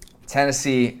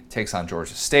 Tennessee takes on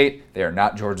Georgia State. They are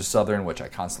not Georgia Southern, which I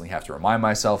constantly have to remind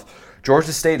myself.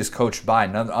 Georgia State is coached by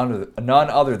none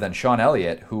other than Sean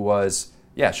Elliott, who was,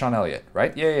 Sean Elliott,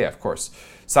 right? Yeah, of course.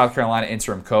 South Carolina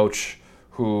interim coach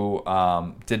who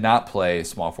did not play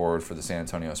small forward for the San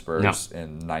Antonio Spurs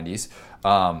in the 90s.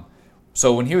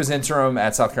 So when he was interim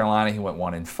at South Carolina, he went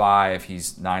 1-5.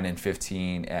 He's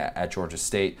 9-15 at Georgia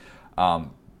State.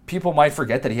 People might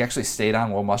forget that he actually stayed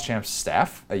on Will Muschamp's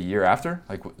staff a year after,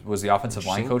 was the offensive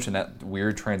line coach in that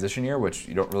weird transition year, which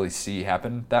you don't really see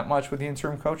happen that much with the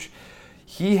interim coach.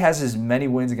 He has as many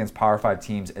wins against Power 5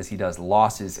 teams as he does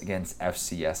losses against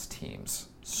FCS teams.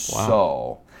 Wow.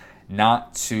 So,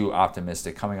 not too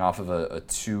optimistic coming off of a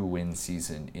 2-win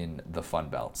season in the Fun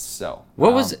Belt. So,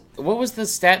 what was the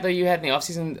stat that you had in the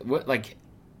offseason?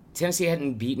 Tennessee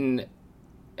hadn't beaten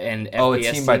an FBS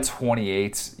a team by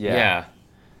 28. Yeah.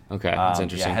 Okay, that's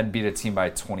interesting. I hadn't beat a team by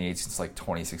 28 since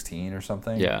 2016 or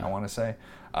something, I want to say.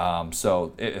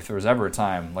 So if there was ever a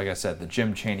time, like I said, the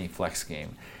Jim Chaney flex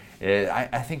game,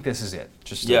 I think this is it.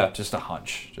 Just a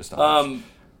hunch.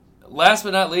 Last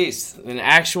but not least, an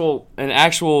actual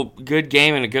good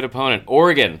game and a good opponent.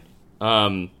 Oregon.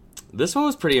 This one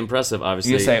was pretty impressive,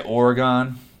 obviously. You say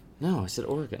Oregon? No, I said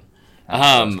Oregon.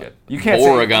 You can't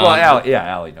Oregon. Say, well,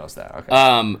 Allie knows that.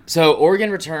 Okay. So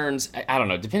Oregon returns, I don't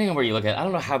know, depending on where you look at it, I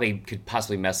don't know how they could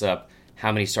possibly mess up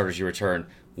how many starters you return.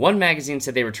 One magazine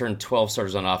said they returned 12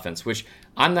 starters on offense, which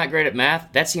I'm not great at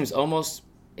math. That seems almost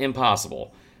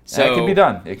impossible. So it can be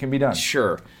done. It can be done.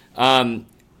 Sure.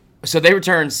 So they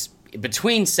returns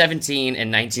between 17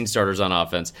 and 19 starters on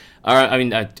offense.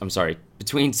 I'm sorry,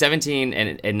 between 17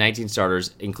 and 19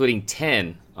 starters, including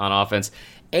 10 on offense,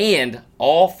 and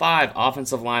all 5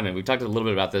 offensive linemen. We talked a little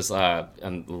bit about this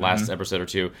on the last episode or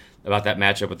two, about that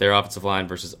matchup with their offensive line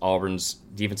versus Auburn's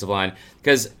defensive line.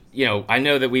 Because, I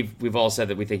know that we've all said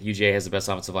that we think UGA has the best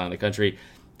offensive line in the country.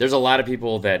 There's a lot of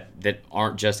people that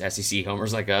aren't just SEC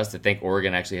homers like us that think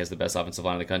Oregon actually has the best offensive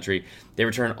line in the country. They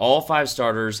return all 5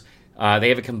 starters. They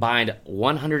have a combined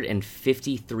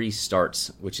 153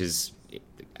 starts, which is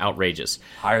outrageous.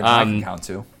 Higher than I can count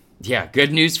to. Yeah,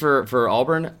 good news for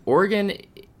Auburn. Oregon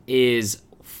is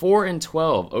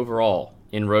 4-12 overall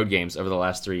in road games over the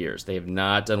last 3 years. They have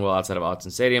not done well outside of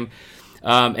Autzen Stadium.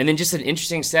 And then just an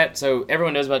interesting set. So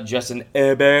everyone knows about Justin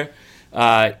Herbert.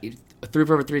 Threw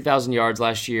for over 3,000 yards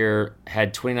last year,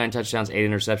 had 29 touchdowns, 8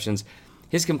 interceptions.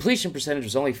 His completion percentage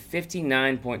was only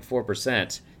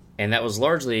 59.4%, and that was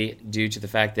largely due to the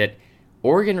fact that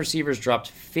Oregon receivers dropped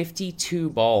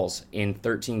 52 balls in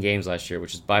 13 games last year,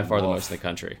 which is by far the most in the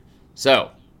country.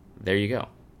 So, there you go.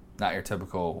 Not your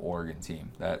typical Oregon team.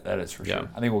 That is for sure.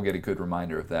 I think we'll get a good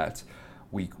reminder of that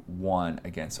week 1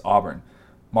 against Auburn.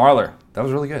 Marler, that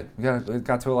was really good. We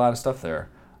got to a lot of stuff there.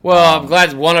 Well, I'm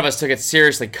glad one of us took it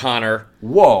seriously, Connor.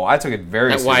 Whoa, I took it very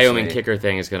seriously. That Wyoming kicker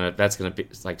thing is gonna be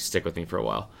stick with me for a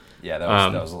while. Yeah, that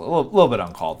was a little bit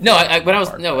uncalled for. No, when I was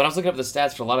looking up the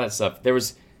stats for a lot of that stuff, there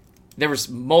was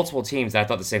multiple teams that I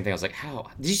thought the same thing. I was like,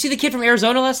 how? Did you see the kid from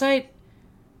Arizona last night?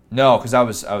 No, because I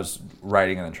was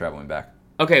riding and then traveling back.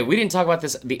 Okay, we didn't talk about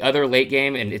the other late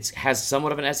game, and it has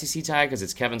somewhat of an SEC tie because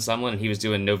it's Kevin Sumlin, and he was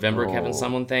doing November Kevin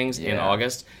Sumlin things in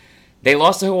August. They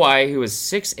lost to Hawaii, who was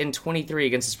 6-23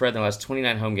 against the spread in their last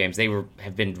 29 home games. They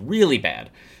have been really bad.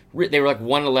 They were like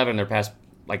 1-11 in their past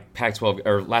Pac-12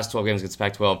 or last 12 games against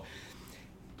Pac-12.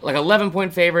 Like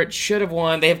 11-point favorite, should have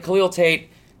won. They have Khalil Tate,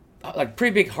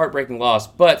 pretty big heartbreaking loss.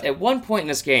 But at one point in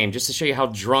this game, just to show you how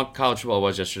drunk college football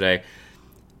was yesterday,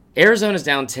 Arizona's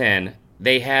down 10.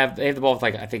 They have the ball with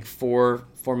I think 3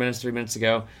 minutes to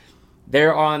go.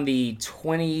 They're on the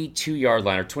 22-yard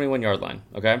line or 21-yard line.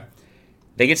 Okay.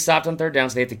 They get stopped on 3rd down,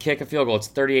 so they have to kick a field goal. It's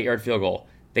a 38-yard field goal.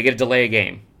 They get a delay a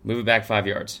game, move it back 5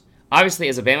 yards. Obviously,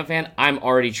 as a Bama fan, I'm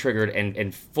already triggered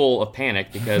and full of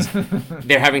panic because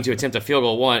they're having to attempt a field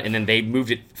goal 1, and then they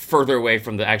moved it further away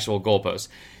from the actual goalpost.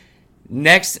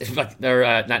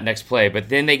 Not next play, but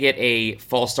then they get a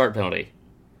false start penalty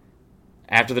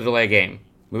after the delay game.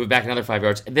 Move it back another 5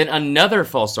 yards, and then another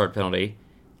false start penalty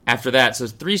after that. So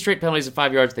 3 straight penalties of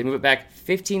 5 yards. They move it back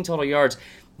 15 total yards.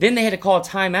 Then they had to call a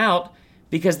timeout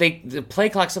because the play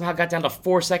clock somehow got down to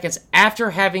 4 seconds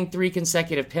after having 3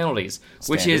 consecutive penalties,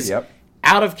 which is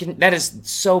that is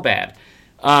so bad.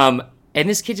 And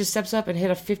this kid just steps up and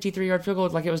hit a 53-yard field goal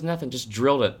like it was nothing, just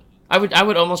drilled it. I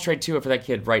would almost trade Tua for that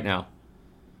kid right now.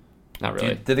 Not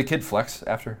really. Did the kid flex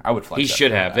after? I would flex. He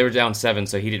should have. They were down 7,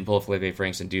 so he didn't pull a Feleipe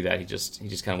Franks and do that. He just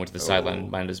kind of went to the sideline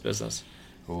and minded his business.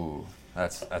 Ooh,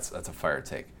 that's a fire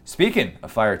take. Speaking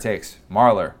of fire takes,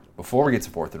 Marler, before we get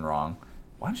to 4th and Wrong,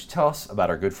 why don't you tell us about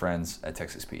our good friends at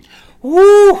Texas Pete?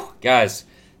 Woo! Guys,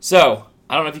 so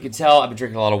I don't know if you can tell, I've been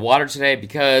drinking a lot of water today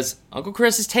because Uncle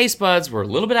Chris's taste buds were a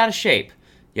little bit out of shape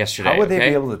yesterday. How would they be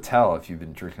able to tell if you've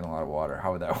been drinking a lot of water?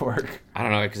 How would that work? I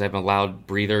don't know, because I'm a loud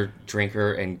breather,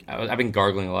 drinker, and I've been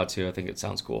gargling a lot too. I think it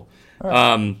sounds cool.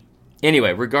 Right.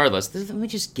 Anyway, regardless, let me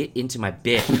just get into my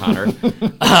bit, Connor.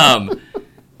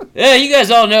 Yeah, you guys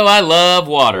all know I love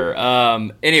water.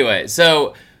 Anyway,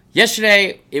 so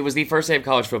yesterday, it was the first day of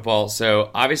college football, so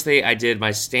obviously I did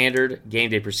my standard game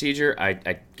day procedure.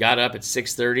 I got up at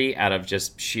 6:30 out of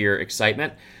just sheer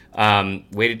excitement,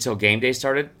 waited till game day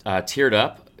started, teared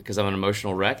up because I'm an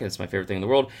emotional wreck and it's my favorite thing in the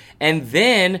world, and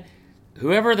then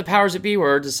whoever the powers that be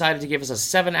were decided to give us a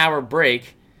 7-hour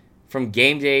break from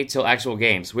game day till actual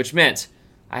games, which meant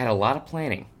I had a lot of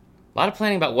planning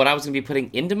about what I was going to be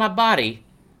putting into my body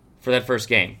for that first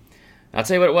game. I'll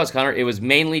tell you what it was, Connor. It was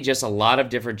mainly just a lot of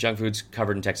different junk foods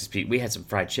covered in Texas Pete. We had some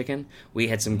fried chicken. We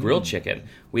had some grilled chicken.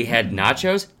 We had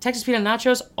nachos. Texas Pete and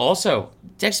nachos. Also,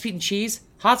 Texas Pete and cheese.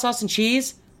 Hot sauce and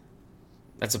cheese.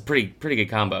 That's a pretty good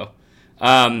combo.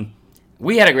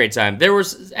 We had a great time. There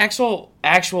was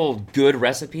actual good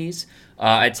recipes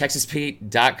at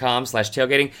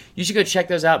TexasPete.com/tailgating. You should go check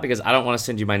those out because I don't want to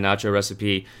send you my nacho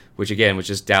recipe, which again was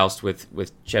just doused with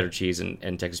cheddar cheese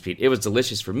and Texas Pete. It was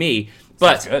delicious for me,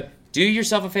 but good. Do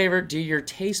yourself a favor. Do your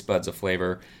taste buds a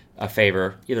favor.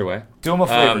 Either way. Do them a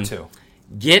favor too.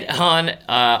 Get on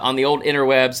the old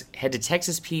interwebs. Head to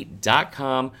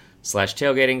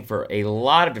TexasPete.com/tailgating for a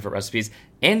lot of different recipes,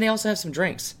 and they also have some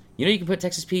drinks. You know you can put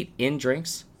Texas Pete in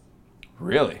drinks?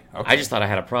 Really? Okay. I just thought I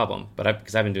had a problem, but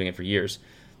because I've been doing it for years.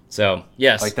 So,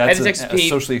 yes. Like that's a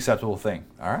socially acceptable thing.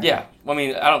 All right. Yeah. Well, I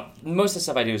mean, most of the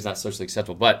stuff I do is not socially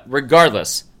acceptable. But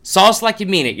regardless, sauce like you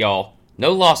mean it, y'all.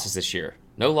 No losses this year.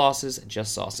 No losses,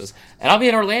 just sauces. And I'll be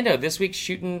in Orlando this week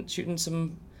shooting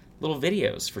some little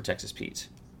videos for Texas Pete.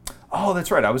 Oh, that's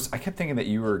right. I kept thinking that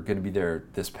you were going to be there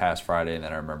this past Friday, and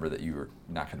then I remember that you were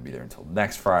not going to be there until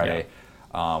next Friday. Yeah.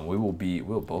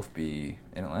 We'll both be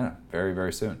in Atlanta very,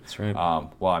 very soon. That's right.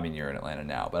 Well, I mean, you're in Atlanta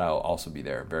now, but I'll also be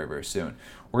there very, very soon.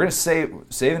 We're gonna save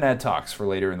an Ed Talks for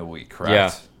later in the week, correct?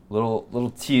 Yeah.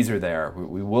 Little teaser there.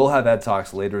 We will have Ed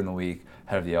Talks later in the week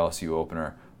ahead of the LSU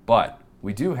opener, but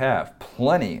we do have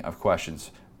plenty of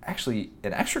questions. Actually,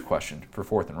 an extra question for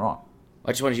Fourth and Wrong.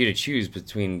 I just wanted you to choose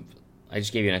between. I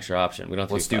just gave you an extra option. We don't have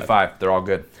to Let's do five. They're all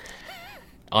good.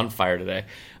 On fire today.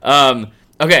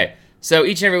 Okay. So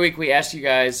each and every week we ask you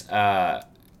guys to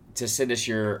send us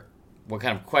what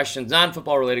kind of questions,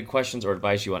 non-football related questions or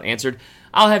advice you want answered.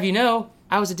 I'll have you know,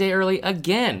 I was a day early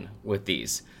again with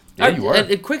these. Yeah, you were.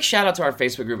 A quick shout out to our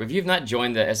Facebook group. If you've not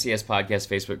joined the SES Podcast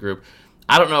Facebook group,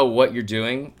 I don't know what you're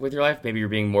doing with your life. Maybe you're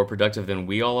being more productive than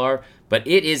we all are, but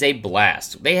it is a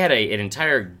blast. They had an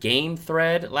entire game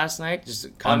thread last night, just a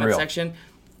comment section.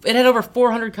 It had over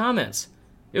 400 comments.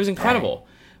 It was incredible.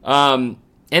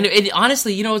 And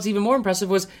honestly, you know what's even more impressive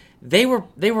was they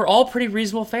were all pretty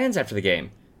reasonable fans after the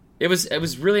game. It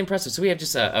was really impressive. So we had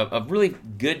just a really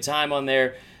good time on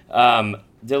there. Did a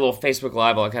little Facebook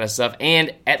Live, all that kind of stuff.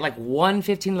 And at like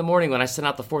 1:15 in the morning when I sent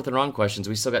out the Fourth and Wrong questions,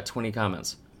 we still got 20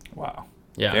 comments. Wow.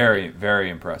 Yeah. Very, very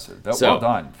impressive. Well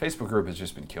done. Facebook group has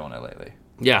just been killing it lately.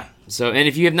 Yeah. So, and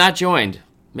if you have not joined,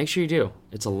 make sure you do.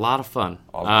 It's a lot of fun.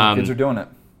 All the kids are doing it.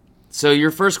 So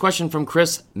your first question from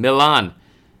Chris Milan.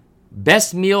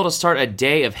 Best meal to start a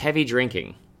day of heavy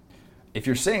drinking? If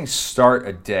you're saying start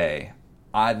a day,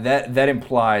 that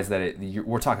implies that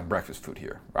we're talking breakfast food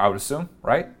here. I would assume,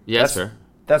 right? Yes, sir.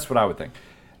 That's what I would think.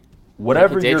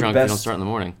 Whatever day your drunk best. If you don't start in the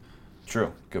morning.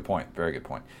 True. Good point. Very good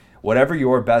point. Whatever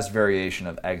your best variation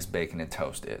of eggs, bacon, and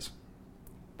toast is.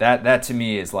 That to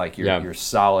me is like your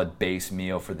solid base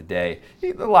meal for the day.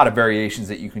 A lot of variations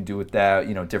that you can do with that.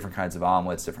 You know, different kinds of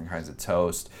omelets, different kinds of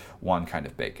toast, one kind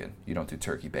of bacon. You don't do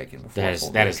turkey bacon before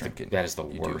that is the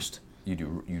worst. You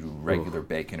do regular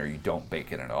bacon, or you don't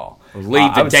bacon at all.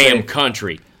 Leave the damn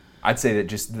country. I'd say that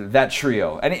just that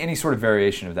trio, any sort of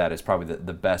variation of that is probably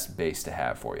the best base to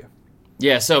have for you.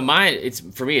 Yeah. So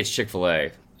for me, it's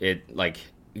Chick-fil-A.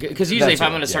 Because usually if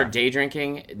I'm going to start day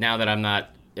drinking, now that I'm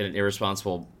not an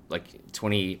irresponsible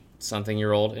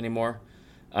 20-something-year-old anymore,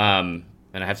 and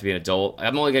I have to be an adult,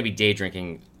 I'm only going to be day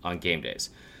drinking on game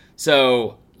days.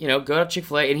 So, go to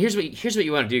Chick-fil-A, and here's what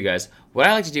you want to do, guys. What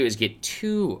I like to do is get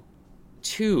two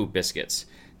biscuits.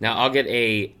 Now, I'll get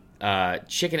a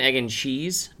chicken, egg, and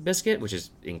cheese biscuit, which is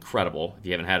incredible if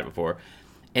you haven't had it before.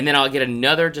 And then I'll get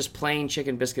another just plain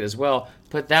chicken biscuit as well.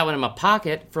 Put that one in my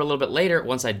pocket for a little bit later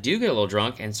once I do get a little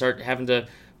drunk and start having to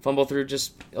fumble through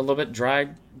just a little bit dry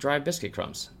biscuit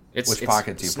crumbs. Which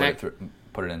pocket do you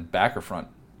put it in, back or front?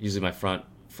 Usually my front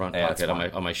pocket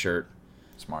on my shirt.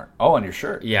 Smart. Oh, on your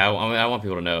shirt. Yeah, I want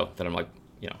people to know that I'm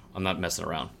I'm not messing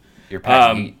around. You're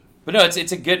packing heat. But no,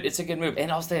 it's a good move,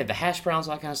 and also they have the hash browns,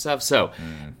 all that kind of stuff. So,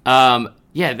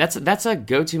 yeah, that's a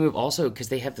go-to move also because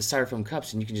they have the styrofoam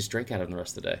cups, and you can just drink out of them the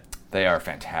rest of the day. They are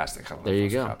fantastic. I love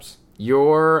those cups.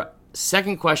 Your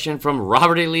second question from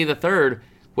Robert A. Lee III.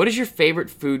 What is your favorite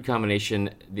food combination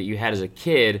that you had as a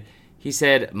kid? He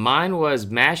said, mine was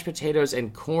mashed potatoes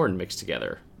and corn mixed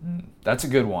together. That's a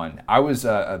good one. I was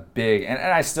a big, and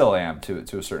I still am to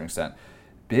a certain extent,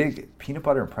 big peanut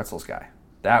butter and pretzels guy.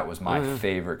 That was my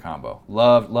favorite combo.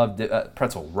 Loved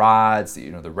pretzel rods,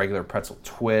 the regular pretzel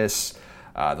twists,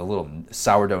 the little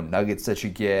sourdough nuggets that you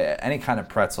get. Any kind of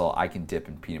pretzel I can dip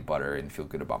in peanut butter and feel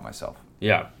good about myself.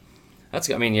 Yeah. That's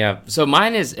good. I mean, yeah. So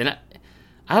mine is, and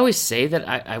I always say that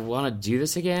I want to do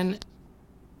this again,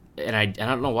 and I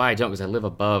don't know why I don't because I live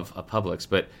above a Publix,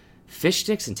 but fish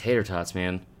sticks and tater tots,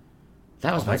 man.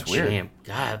 That was my jam. Weird.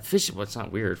 God, fish. Well, it's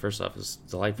not weird. First off, it's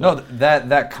delightful. No,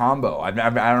 that combo. I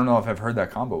don't know if I've heard that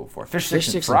combo before. Fish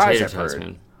sticks and fries. Tater tots,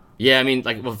 man. Yeah, I mean,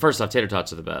 like, well, first off, tater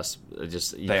tots are the best.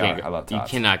 I love tots. You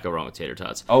cannot go wrong with tater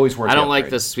tots. Always worth. I don't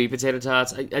like the sweet potato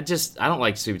tots. I don't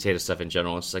like sweet potato stuff in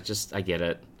general. It's like, I get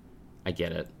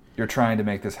it. You're trying to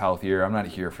make this healthier. I'm not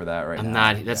here for that right now. I'm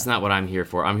not. That's not what I'm here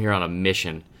for. I'm here on a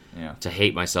mission. Yeah. To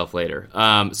hate myself later.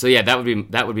 So yeah,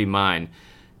 that would be mine.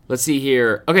 Let's see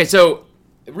here. Okay, so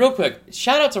real quick,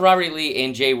 shout out to Robert E. Lee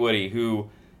and Jay Woody, who,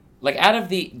 like,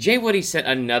 Jay Woody sent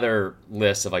another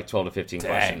list of like 12 to 15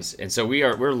 questions, and so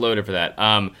we're loaded for that.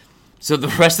 So the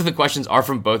rest of the questions are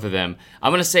from both of them.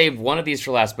 I'm gonna save one of these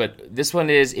for last, but this one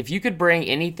is: if you could bring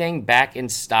anything back in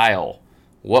style,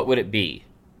 what would it be?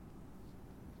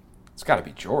 It's got to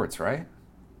be jorts, right?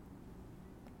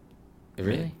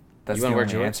 Really? That's the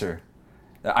only answer.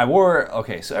 I wore,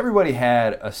 okay, so everybody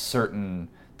had a certain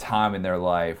time in their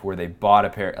life where they bought a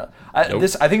pair. I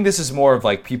think this is more of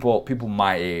like people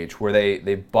my age where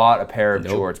they bought a pair of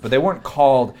jorts, but they weren't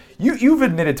called. You've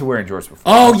admitted to wearing jorts before.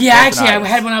 Oh yeah, actually, I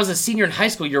had when I was a senior in high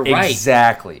school. You're right.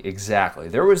 Exactly.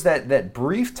 There was that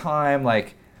brief time,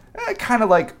 like kind of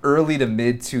like early to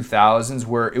mid 2000s,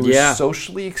 where it was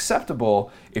socially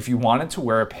acceptable. If you wanted to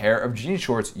wear a pair of jean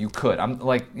shorts, you could. I'm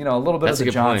like, a little bit of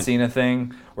the John Cena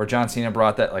thing, where John Cena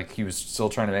brought that, like he was still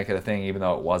trying to make it a thing, even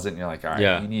though it wasn't. And you're like, all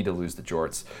right, you need to lose the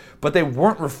jorts. But they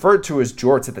weren't referred to as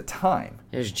jorts at the time.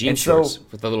 There's jean shorts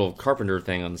with the little carpenter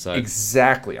thing on the side.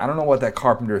 Exactly. I don't know what that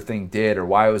carpenter thing did or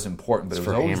why it was important, but it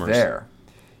was always hammers. There.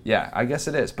 Yeah, I guess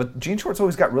it is. But jean shorts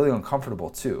always got really uncomfortable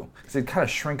too, because they kind of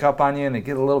shrink up on you and they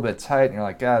get a little bit tight, and you're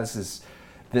like, this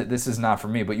is not for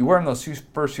me. But you wear them those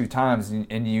first few times,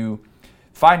 and you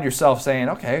find yourself saying,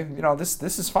 okay,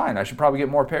 this is fine. I should probably get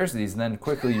more pairs of these. And then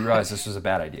quickly you realize this was a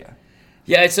bad idea.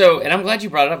 Yeah, and I'm glad you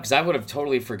brought it up, because I would have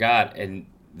totally forgot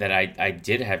that I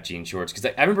did have jean shorts.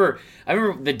 Because I remember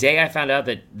the day I found out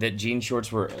that jean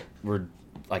shorts were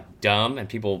like dumb and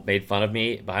people made fun of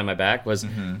me behind my back was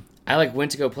I like went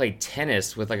to go play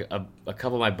tennis with like a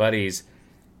couple of my buddies,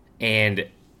 and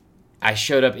I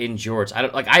showed up in jorts.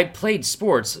 I played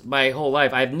sports my whole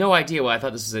life. I have no idea why I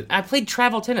thought this was it. I played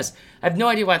travel tennis. I have no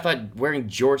idea why I thought wearing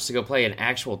jorts to go play an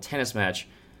actual tennis match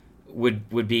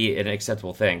would be an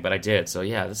acceptable thing, but I did. So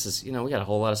yeah, this is, we got a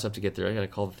whole lot of stuff to get through. I got to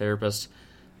call the therapist.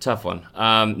 Tough one.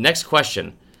 Next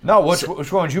question. No, which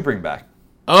one would you bring back?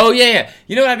 Oh yeah.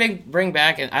 You know what I bring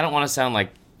back, and I don't want to sound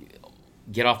like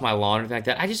get off my lawn or anything like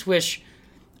that. I just wish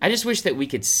that we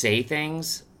could say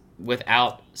things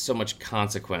without so much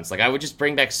consequence. Like, I would just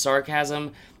bring back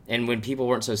sarcasm, and when people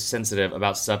weren't so sensitive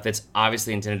about stuff that's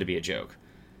obviously intended to be a joke,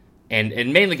 and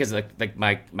mainly because like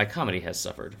my comedy has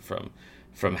suffered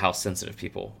from how sensitive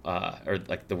people or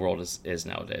like the world is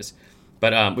nowadays.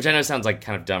 But which I know sounds like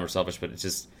kind of dumb or selfish, but it's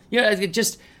just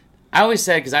I always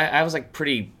said, because I was like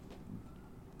pretty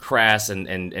crass and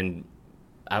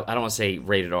I don't want to say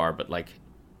rated R, but like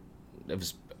it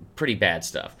was pretty bad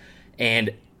stuff,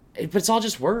 but it's all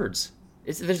just words.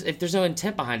 If there's no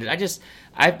intent behind it,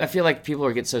 I feel like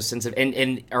people get so sensitive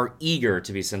and are eager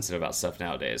to be sensitive about stuff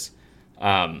nowadays.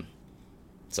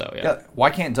 So yeah. Why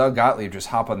can't Doug Gottlieb just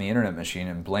hop on the internet machine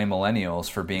and blame millennials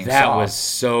for being that soft? Was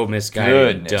so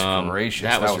misguided. Goodness dumb. Gracious,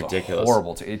 that was ridiculous.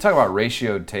 Horrible. You talk about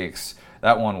ratioed takes.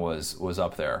 That one was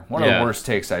up there. One of the worst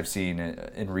takes I've seen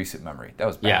in recent memory. That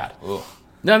was bad. Yeah. Ugh.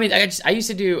 No, I mean, I used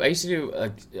to do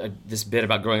this bit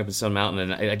about growing up in Stone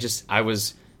Mountain, and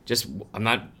I'm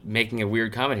not making a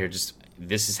weird comment here. Just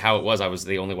this is how it was. I was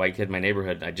the only white kid in my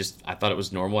neighborhood. I thought it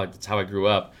was normal. That's how I grew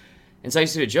up, and so I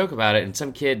used to do a joke about it. And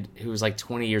some kid who was like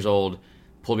 20 years old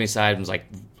pulled me aside and was like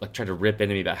tried to rip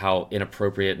into me about how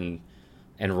inappropriate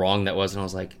and wrong that was. And I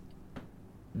was like,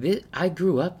 I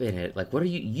grew up in it. Like, what are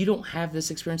you? You don't have this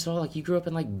experience at all. Like, you grew up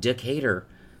in like Decatur.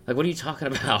 Like, what are you talking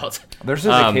about? There's a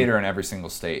Decatur in every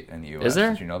single state in the U.S. Is there?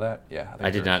 Did you know that? Yeah.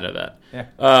 I did not know that.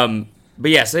 Yeah.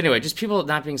 But yeah, so anyway, just people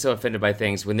not being so offended by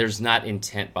things when there's not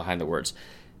intent behind the words.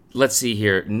 Let's see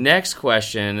here. Next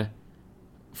question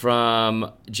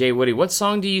from Jay Woody. What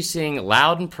song do you sing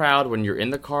loud and proud when you're in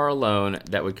the car alone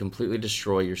that would completely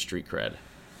destroy your street cred?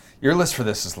 Your list for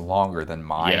this is longer than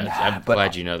mine. Yeah, I'm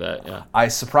glad you know that. Yeah. I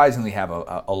surprisingly have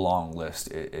a long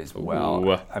list as well.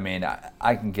 Ooh. I mean,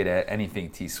 I can get at anything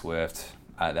T Swift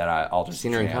that I'll just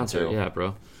seen her in concert. To. Yeah,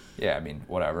 bro. Yeah, I mean,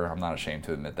 whatever. I'm not ashamed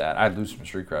to admit that. I'd lose some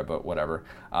street cred, but whatever.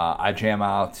 I jam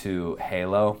out to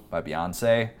Halo by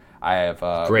Beyonce. I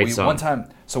have great song.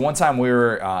 One time we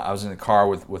were I was in the car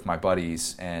with my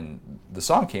buddies, and the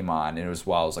song came on, and it was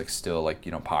while it was like still like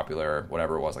popular,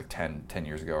 whatever it was, like 10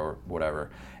 years ago or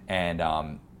whatever. And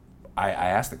I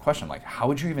asked the question, like, how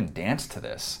would you even dance to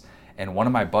this? And one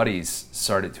of my buddies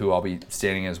started to. I'll be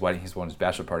standing at his wedding. He's one of his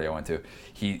bachelor party I went to.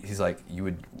 He's like, you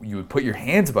would put your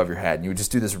hands above your head and you would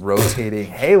just do this rotating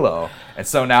halo. And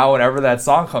so now whenever that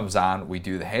song comes on, we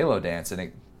do the halo dance, and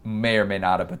it may or may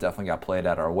not have, but definitely got played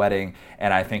at our wedding.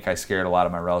 And I think I scared a lot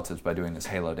of my relatives by doing this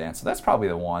halo dance. So that's probably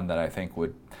the one that I think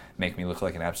would make me look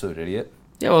like an absolute idiot.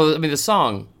 Yeah, well, I mean, the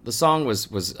song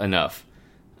was enough,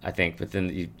 I think, but then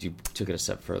you took it a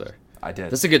step further. I did.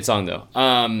 That's a good song, though.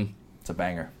 It's a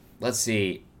banger. Let's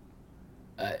see.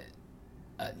 My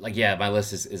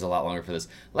list is a lot longer for this.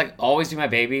 Like, Always Be My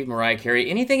Baby, Mariah Carey.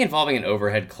 Anything involving an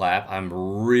overhead clap, I'm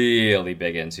really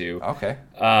big into. Okay.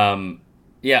 Always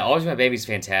Be My Baby is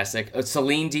fantastic.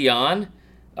 Celine Dion,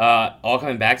 All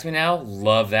Coming Back to Me Now.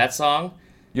 Love that song.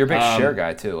 You're a big Cher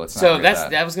guy too. Let's not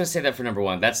forget that. I was going to say that for number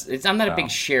one. I'm not a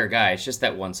big Cher guy. It's just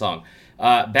that one song.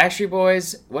 Backstreet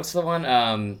Boys. What's the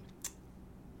one?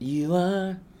 You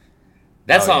Are.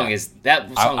 That song is that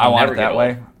song. I Want never It That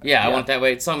Way. Yeah, I Want It That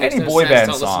Way. It's song makes any no boy sense. band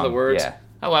Don't song. Listen to the words. Yeah.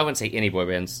 Oh, I wouldn't say any boy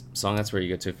band song. That's where you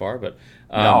go too far. But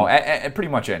No, pretty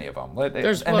much any of them.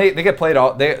 They get played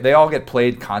they all get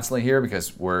played constantly here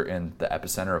because we're in the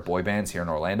epicenter of boy bands here in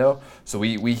Orlando. So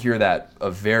we hear that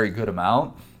a very good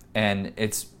amount, and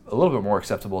it's a little bit more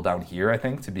acceptable down here, I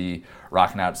think, to be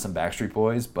rocking out some Backstreet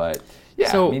Boys. But yeah,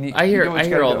 so I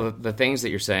hear all do. the things that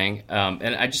you're saying,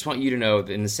 and I just want you to know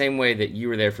that in the same way that you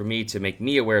were there for me to make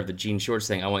me aware of the Gene Shorts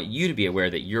thing, I want you to be aware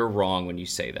that you're wrong when you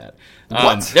say that.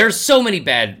 What? There's so many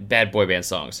bad boy band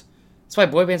songs. That's why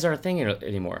boy bands aren't a thing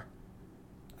anymore.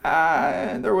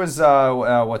 There was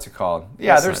what's it called?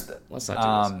 Yeah, Let's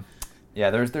not do this. Yeah,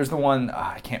 there's the one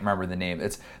I can't remember the name.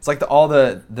 It's like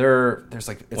there's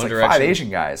like it's One like Direction. 5 Asian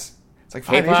guys. It's like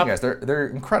 5 K-pop? Asian guys. They're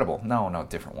incredible. No,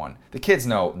 different one. The kids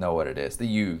know what it is. The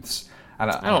youths. I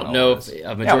don't know what if it is.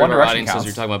 a majority One of our Direction audiences counts.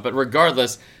 you're talking about, but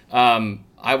regardless,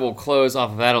 I will close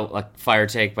off of that fire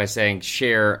take by saying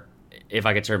Cher, If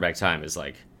I Could Turn Back Time is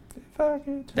like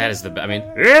that is the I mean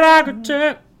if I could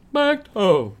turn back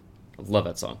I love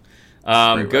that song.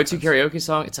 Go-to karaoke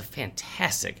song. It's a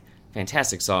fantastic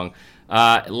song.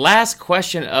 Last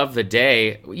question of the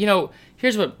day. You know,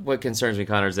 here's what concerns me,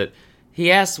 Connor, is that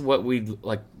he asked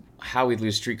how we'd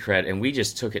lose street cred, and we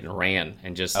just took it and ran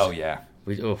and just. Oh yeah.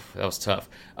 That was tough.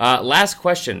 Last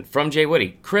question from Jay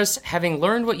Woody. Chris, having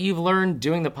learned what you've learned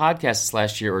doing the podcast this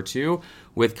last year or two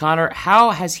with Connor, how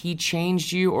has he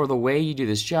changed you or the way you do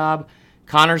this job?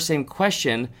 Connor, same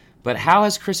question, but how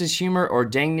has Chris's humor or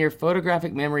dang near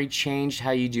photographic memory changed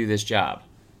how you do this job?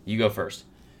 You go first.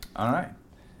 All right.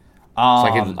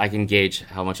 So I can gauge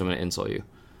how much I'm going to insult you.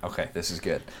 Okay, this is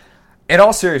good. In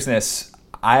all seriousness,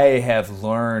 I have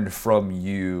learned from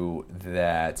you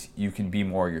that you can be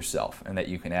more yourself and that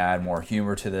you can add more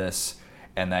humor to this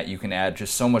and that you can add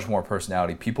just so much more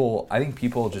personality. I think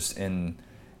people just in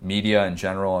media in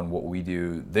general and what we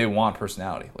do, they want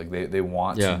personality. Like they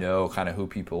want to know kind of who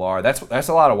people are. That's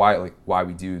a lot of why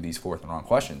we do these fourth and wrong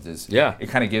questions is it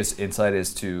kind of gives insight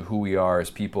as to who we are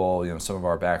as people, some of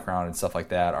our background and stuff like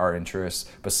that, our interests,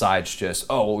 besides just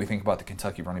what we think about the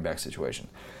Kentucky running back situation.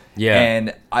 Yeah.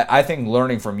 And I think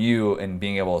learning from you and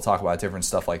being able to talk about different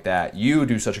stuff like that, you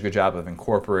do such a good job of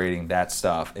incorporating that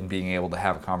stuff and being able to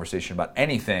have a conversation about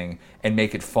anything and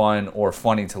make it fun or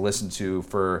funny to listen to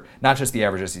for not just the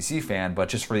average SEC fan, but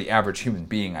just for the average human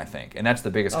being, I think. And that's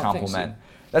the biggest compliment.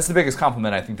 That's the biggest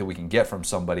compliment I think that we can get from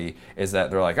somebody is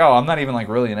that they're like, I'm not even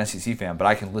really an SEC fan, but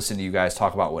I can listen to you guys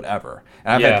talk about whatever.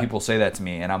 And I've had people say that to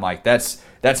me, and I'm like, that's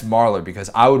Marler, because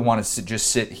I would want to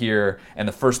just sit here, and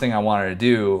the first thing I wanted to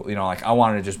do, I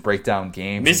wanted to just break down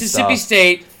games. Mississippi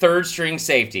State, third string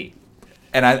safety.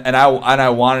 And I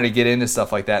wanted to get into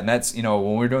stuff like that. And that's, when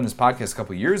we were doing this podcast a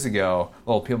couple of years ago, a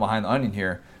little peel behind the onion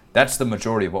here, that's the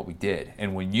majority of what we did.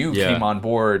 And when you came on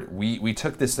board, we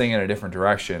took this thing in a different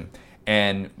direction.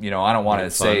 And, I don't want to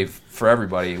say for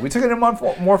everybody, we took it in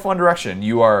a more fun direction.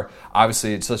 You are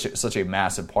obviously such a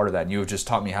massive part of that. And you have just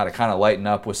taught me how to kind of lighten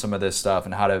up with some of this stuff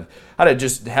and how to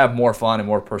just have more fun and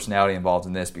more personality involved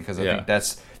in this, because I think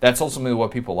that's ultimately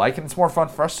what people like. And it's more fun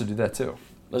for us to do that too.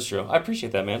 That's true. I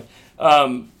appreciate that, man.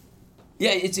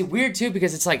 It's weird too,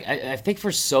 because it's like, I think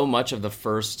for so much of the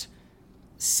first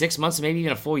 6 months, maybe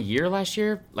even a full year last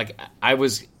year, I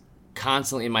was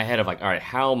constantly in my head of all right,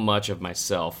 how much of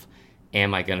myself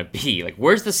am I going to be?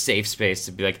 Where's the safe space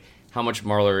to be how much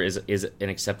Marler is an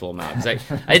acceptable amount? Because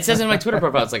it says in my Twitter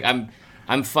profile, it's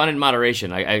I'm fun in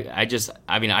moderation. I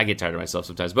get tired of myself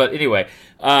sometimes. But anyway,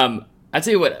 I'll tell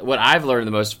you what I've learned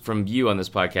the most from you on this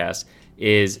podcast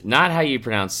is not how you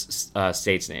pronounce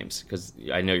states' names, because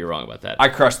I know you're wrong about that. I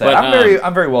crushed that. But,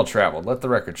 I'm very well traveled. Let the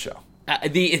record show.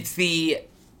 It's the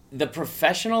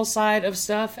professional side of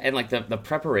stuff and the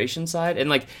preparation side,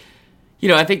 and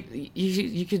I think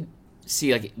you could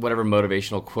see like whatever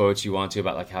motivational quotes you want to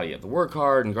about like how you have to work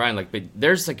hard and grind. Like, but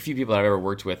there's like a few people that I've ever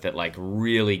worked with that like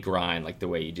really grind like the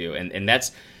way you do, and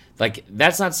that's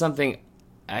not something.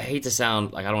 I hate to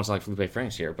sound like I don't want to sound like Feleipe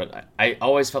Franks here, but I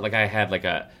always felt like I had like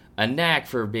a knack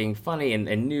for being funny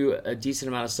and knew a decent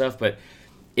amount of stuff. But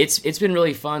it's been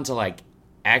really fun to like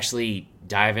actually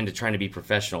dive into trying to be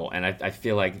professional, and I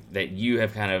feel like that you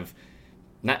have kind of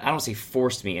not, I don't say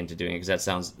forced me into doing it because that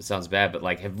sounds bad, but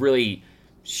like have really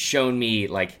shown me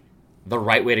like the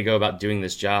right way to go about doing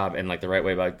this job and like the right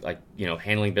way about like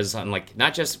handling business and like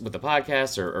not just with the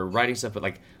podcast or writing stuff, but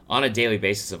like on a daily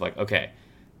basis of like, okay,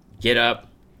 get up,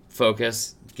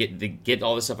 focus, get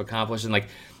all this stuff accomplished, and like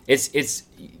it's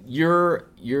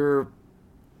you're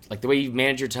like the way you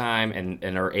manage your time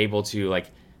and are able to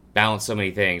like balance so many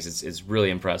things. It's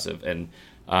really impressive, and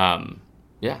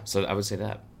so I would say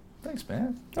that. Thanks,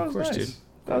 man. That was nice. Dude.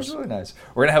 That was really nice.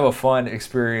 We're gonna have a fun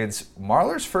experience.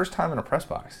 Marlar's first time in a press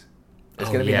box. It's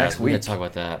gonna be next week. We're gonna talk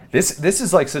about that. This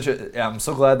is like such a. I'm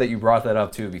so glad that you brought that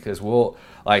up too, because we'll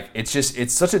like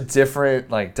it's such a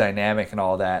different like dynamic and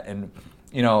all that. And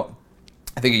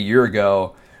I think a year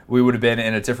ago we would have been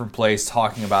in a different place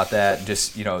talking about that. And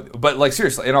just but like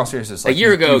seriously, in all seriousness, like a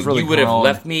year ago really you would have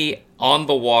left me on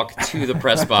the walk to the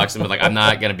press box and been like, I'm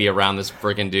not gonna be around this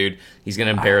freaking dude. He's gonna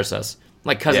embarrass us,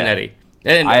 like Cousin Eddie.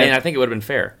 And I think it would have been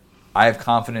fair. I have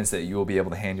confidence that you will be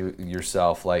able to handle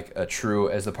yourself like a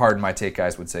true, as the Pardon My Take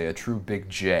guys would say, a true Big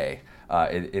J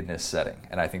in this setting.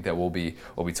 And I think that we'll be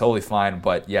totally fine.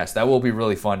 But yes, that will be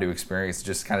really fun to experience.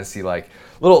 Just kind of see like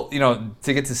little,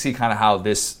 to get to see kind of how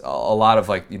this, a lot of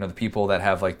like, the people that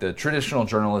have like the traditional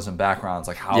journalism backgrounds,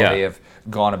 like how they have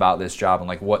gone about this job and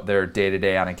like what their day to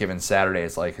day on a given Saturday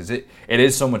is like. Because it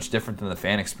is so much different than the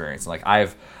fan experience. Like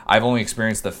I've only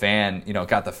experienced the fan,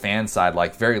 got the fan side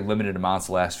like very limited amounts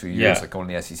the last few years, like going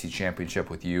to the SEC championship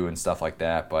with you and stuff like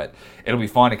that. But it'll be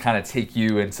fun to kind of take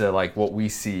you into like what we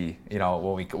see,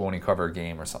 when we cover a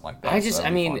game or something like that.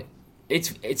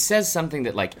 It says something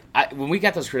that like when we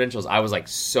got those credentials, I was like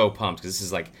so pumped because this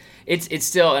is like it's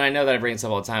still, and I know that I bring this up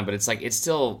all the time, but it's like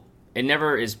it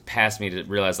never is past me to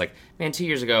realize like, man, 2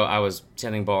 years ago I was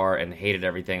tending bar and hated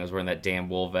everything. I was wearing that damn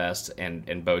wool vest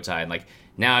and bow tie, and like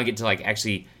now I get to like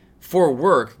actually for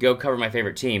work go cover my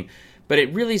favorite team. But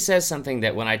it really says something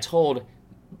that when I told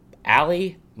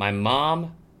Allie, my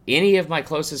mom, any of my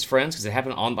closest friends, because it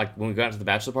happened on like when we got to the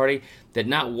bachelor party, that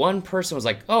not one person was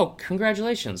like, "Oh,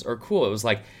 congratulations" or "cool." It was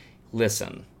like,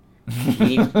 "Listen,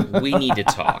 we need to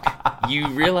talk. You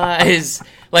realize,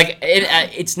 like,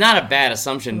 it's not a bad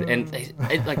assumption." And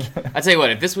like, I tell you what,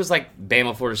 if this was like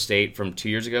Bama, Florida State from 2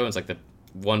 years ago, and it's like the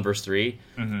 1 versus 3,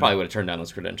 probably would have turned down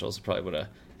those credentials. Probably would have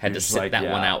had to sit that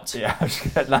one out. Yeah,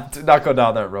 not go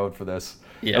down that road for this.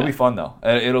 Yeah. It'll be fun though.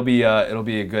 It'll be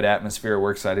a good atmosphere.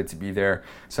 We're excited to be there.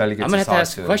 Excited to get. I'm gonna have to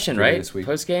ask a question, right?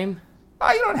 Post game.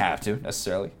 You don't have to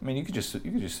necessarily. I mean, you could just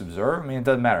observe. I mean, it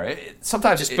doesn't matter.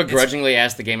 Sometimes just begrudgingly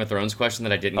ask the Game of Thrones question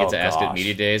that I didn't get to ask at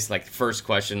media days. Like first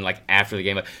question, like after the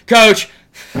game, like, Coach,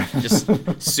 just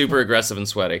super aggressive and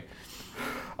sweaty.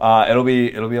 It'll be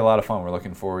a lot of fun. We're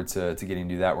looking forward to getting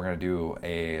to do that. We're gonna do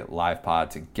a live pod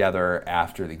together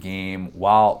after the game.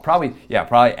 Probably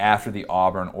after the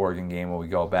Auburn-Oregon game when we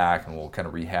go back and we'll kind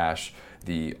of rehash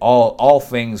all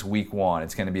things week 1.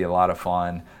 It's gonna be a lot of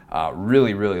fun.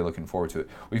 Really, really looking forward to it.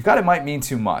 We've got It Might Mean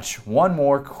Too Much. One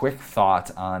more quick thought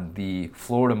on the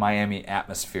Florida-Miami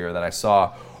atmosphere that I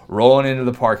saw rolling into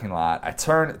the parking lot. I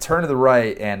turn to the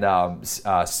right, and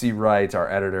C. Wright, our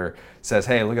editor, says,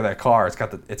 "Hey, look at that car. It's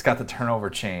got the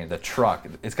turnover chain, the truck.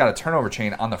 It's got a turnover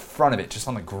chain on the front of it, just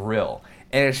on the grill,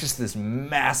 and it's just this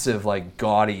massive, like,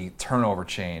 gaudy turnover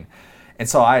chain." And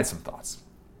so I had some thoughts.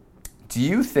 Do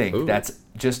you think that's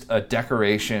just a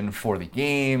decoration for the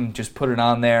game? Just put it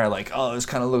on there, like, oh, this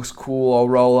kind of looks cool. I'll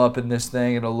roll up in this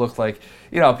thing. It'll look like,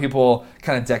 people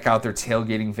kind of deck out their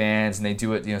tailgating vans, and they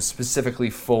do it,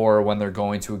 specifically for when they're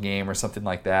going to a game or something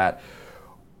like that.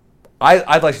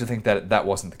 I'd like to think that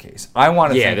wasn't the case. I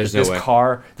want to think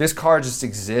that this car just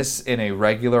exists in a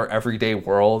regular, everyday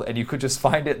world, and you could just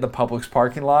find it in the Publix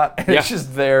parking lot, and it's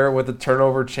just there with the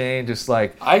turnover chain, just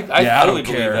like, I totally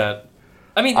believe that.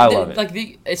 I mean, I love it.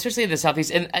 Like especially in the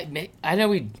Southeast, and I know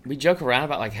we joke around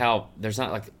about like how there's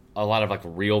not like a lot of like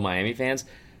real Miami fans,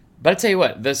 but I tell you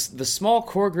what, the small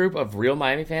core group of real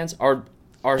Miami fans are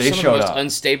some of the most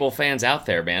unstable fans out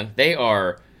there, man. They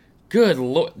are. Good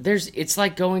Lord, it's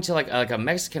like going to like a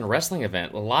Mexican wrestling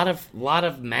event. A lot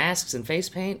of masks and face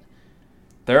paint.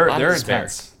 They're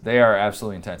intense. They are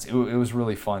absolutely intense. It was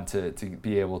really fun to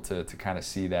be able to kind of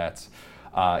see that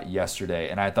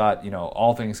yesterday. And I thought,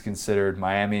 all things considered,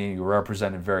 Miami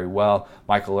represented very well.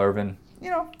 Michael Irvin,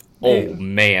 Oh,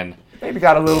 man. Maybe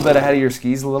got a little bit ahead of your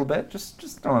skis a little bit.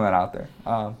 Just throwing that out there.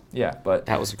 But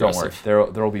that was aggressive. Don't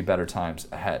worry. There will be better times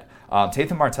ahead.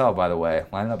 Tatham Martell, by the way,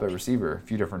 lining up at receiver a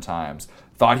few different times.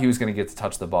 Thought he was going to get to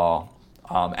touch the ball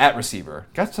at receiver.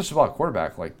 Got to touch the ball at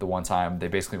quarterback like the one time. They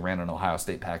basically ran an Ohio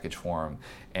State package for him.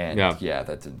 And, that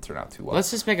didn't turn out too well. Let's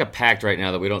just make a pact right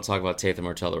now that we don't talk about Tatham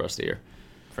Martell the rest of the year.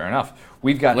 Fair enough.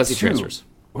 We've got Unless he transfers.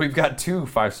 We've got 2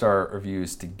 5-star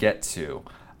reviews to get to.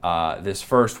 This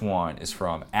first one is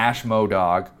from Ash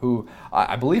Modog, who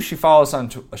I believe she follows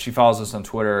us on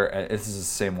Twitter. This is the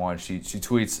same one. She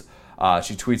tweets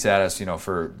at us,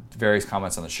 for various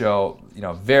comments on the show.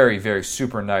 Very, very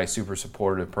super nice, super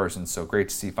supportive person. So great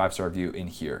to see 5-star review in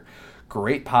here.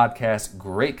 Great podcast,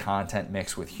 great content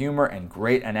mixed with humor and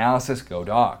great analysis. Go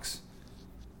Dogs.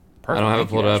 Perfect. I don't have it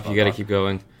pulled up. You got to keep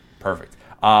going. Perfect.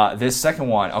 This second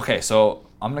one. Okay, so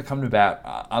I'm going to come to bat.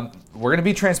 We're going to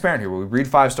be transparent here. We read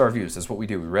 5-star reviews. That's what we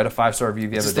do. We read a 5-star review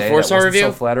the other day. The 4-star review?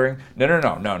 So flattering. No.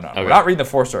 Okay. We're not reading the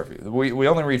 4-star review. We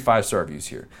only read 5-star reviews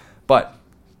here. But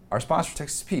our sponsor,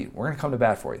 Texas Pete, we're going to come to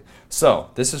bat for you.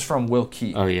 So this is from Will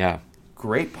Key. Oh, yeah.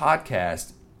 Great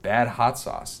podcast, bad hot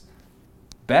sauce.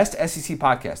 Best SEC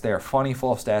podcast. They are funny,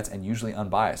 full of stats, and usually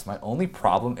unbiased. My only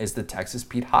problem is the Texas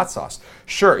Pete hot sauce.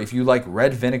 Sure, if you like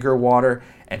red vinegar water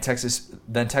and Texas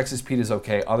Pete is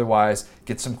okay. Otherwise,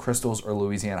 get some Crystals or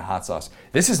Louisiana hot sauce.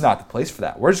 This is not the place for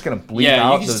that. We're just going to bleep out those names.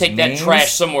 Yeah, you can just take that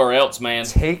trash somewhere else, man.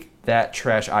 Take that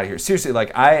trash out of here. Seriously,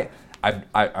 like I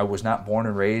was not born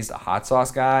and raised a hot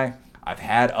sauce guy. I've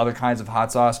had other kinds of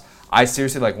hot sauce. I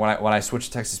seriously, like, when I switched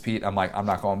to Texas Pete, I'm like, I'm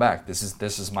not going back. This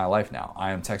is my life now.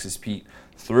 I am Texas Pete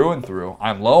through and through.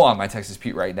 I'm low on my Texas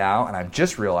Pete right now, and I'm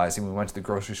just realizing we went to the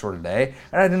grocery store today,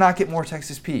 and I did not get more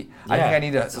Texas Pete. Yeah, I think I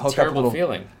need to hook up a little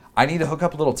feeling. I need to hook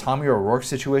up a little Tommy O'Rourke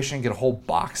situation, get a whole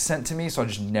box sent to me so I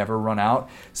just never run out.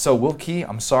 So, Will Key,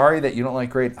 I'm sorry that you don't like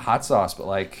great hot sauce, but,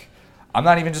 like, I'm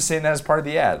not even just saying that as part of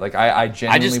the ad. Like, I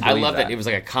genuinely believe I love that it was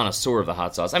like a connoisseur of the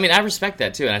hot sauce. I mean, I respect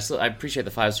that too, and I appreciate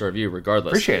the 5-star review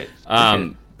regardless. Appreciate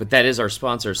it. But that is our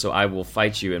sponsor, so I will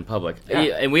fight you in public. Yeah.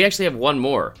 And we actually have one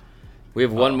more. We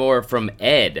have one more from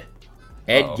Ed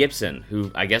Gibson,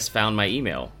 who I guess found my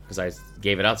email because I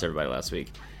gave it out to everybody last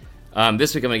week.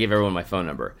 This week I'm going to give everyone my phone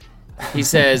number. He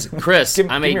says, Chris,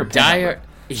 I'm a diehard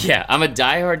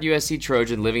USC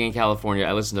Trojan living in California.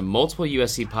 I listen to multiple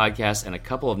USC podcasts and a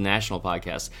couple of national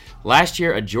podcasts. Last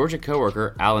year, a Georgia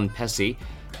coworker, Alan Pesci,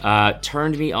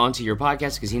 turned me on to your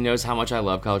podcast because he knows how much I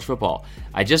love college football.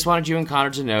 I just wanted you and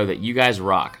Connor to know that you guys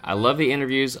rock. I love the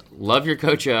interviews, love your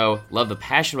Coach O, love the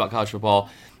passion about college football.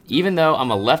 Even though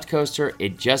I'm a left coaster,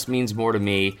 it just means more to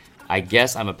me. I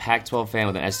guess I'm a Pac-12 fan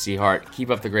with an SEC heart. Keep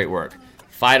up the great work.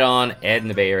 Fight on, Ed in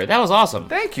the Bay Area. That was awesome.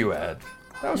 Thank you, Ed.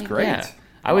 That was great. Yeah.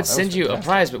 I would send you a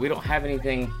prize, but we don't have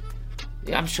anything.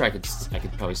 Yeah, I'm sure I could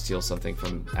probably steal something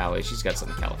from Allie. She's got some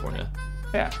in California.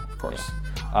 Yeah, of course.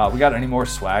 We got any more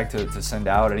swag to send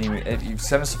out? If you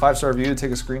send us a 5-star review,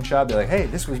 take a screenshot, be like, hey,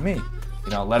 this was me.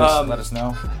 Let us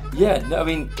know. Yeah, no, I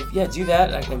mean, do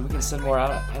that. We can send more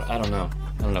out. I don't know.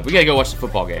 We gotta go watch the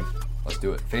football game. Let's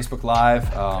do it. Facebook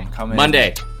Live coming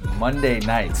Monday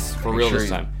nights for real this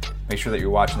time. Make sure that you're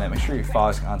watching that. Make sure you follow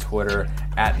us on Twitter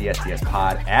at the SDS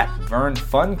Pod, at Vern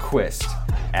Funquist,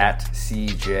 at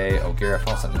CJ O'Gara.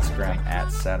 Follow us on Instagram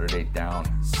at Saturday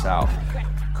Down South.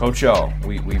 Coach O,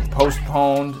 we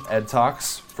postponed Ed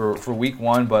Talks for week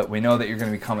 1, but we know that you're going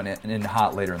to be coming in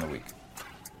hot later in the week.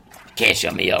 Can't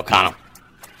shut me up, Connor.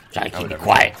 Trying to keep it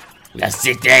quiet. We got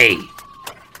 6 days.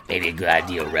 Maybe a good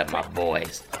idea to rep my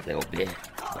boys a little bit.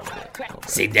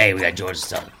 6 days, we got Georgia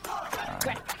Southern.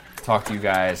 Talk to you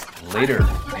guys later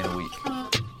in the week.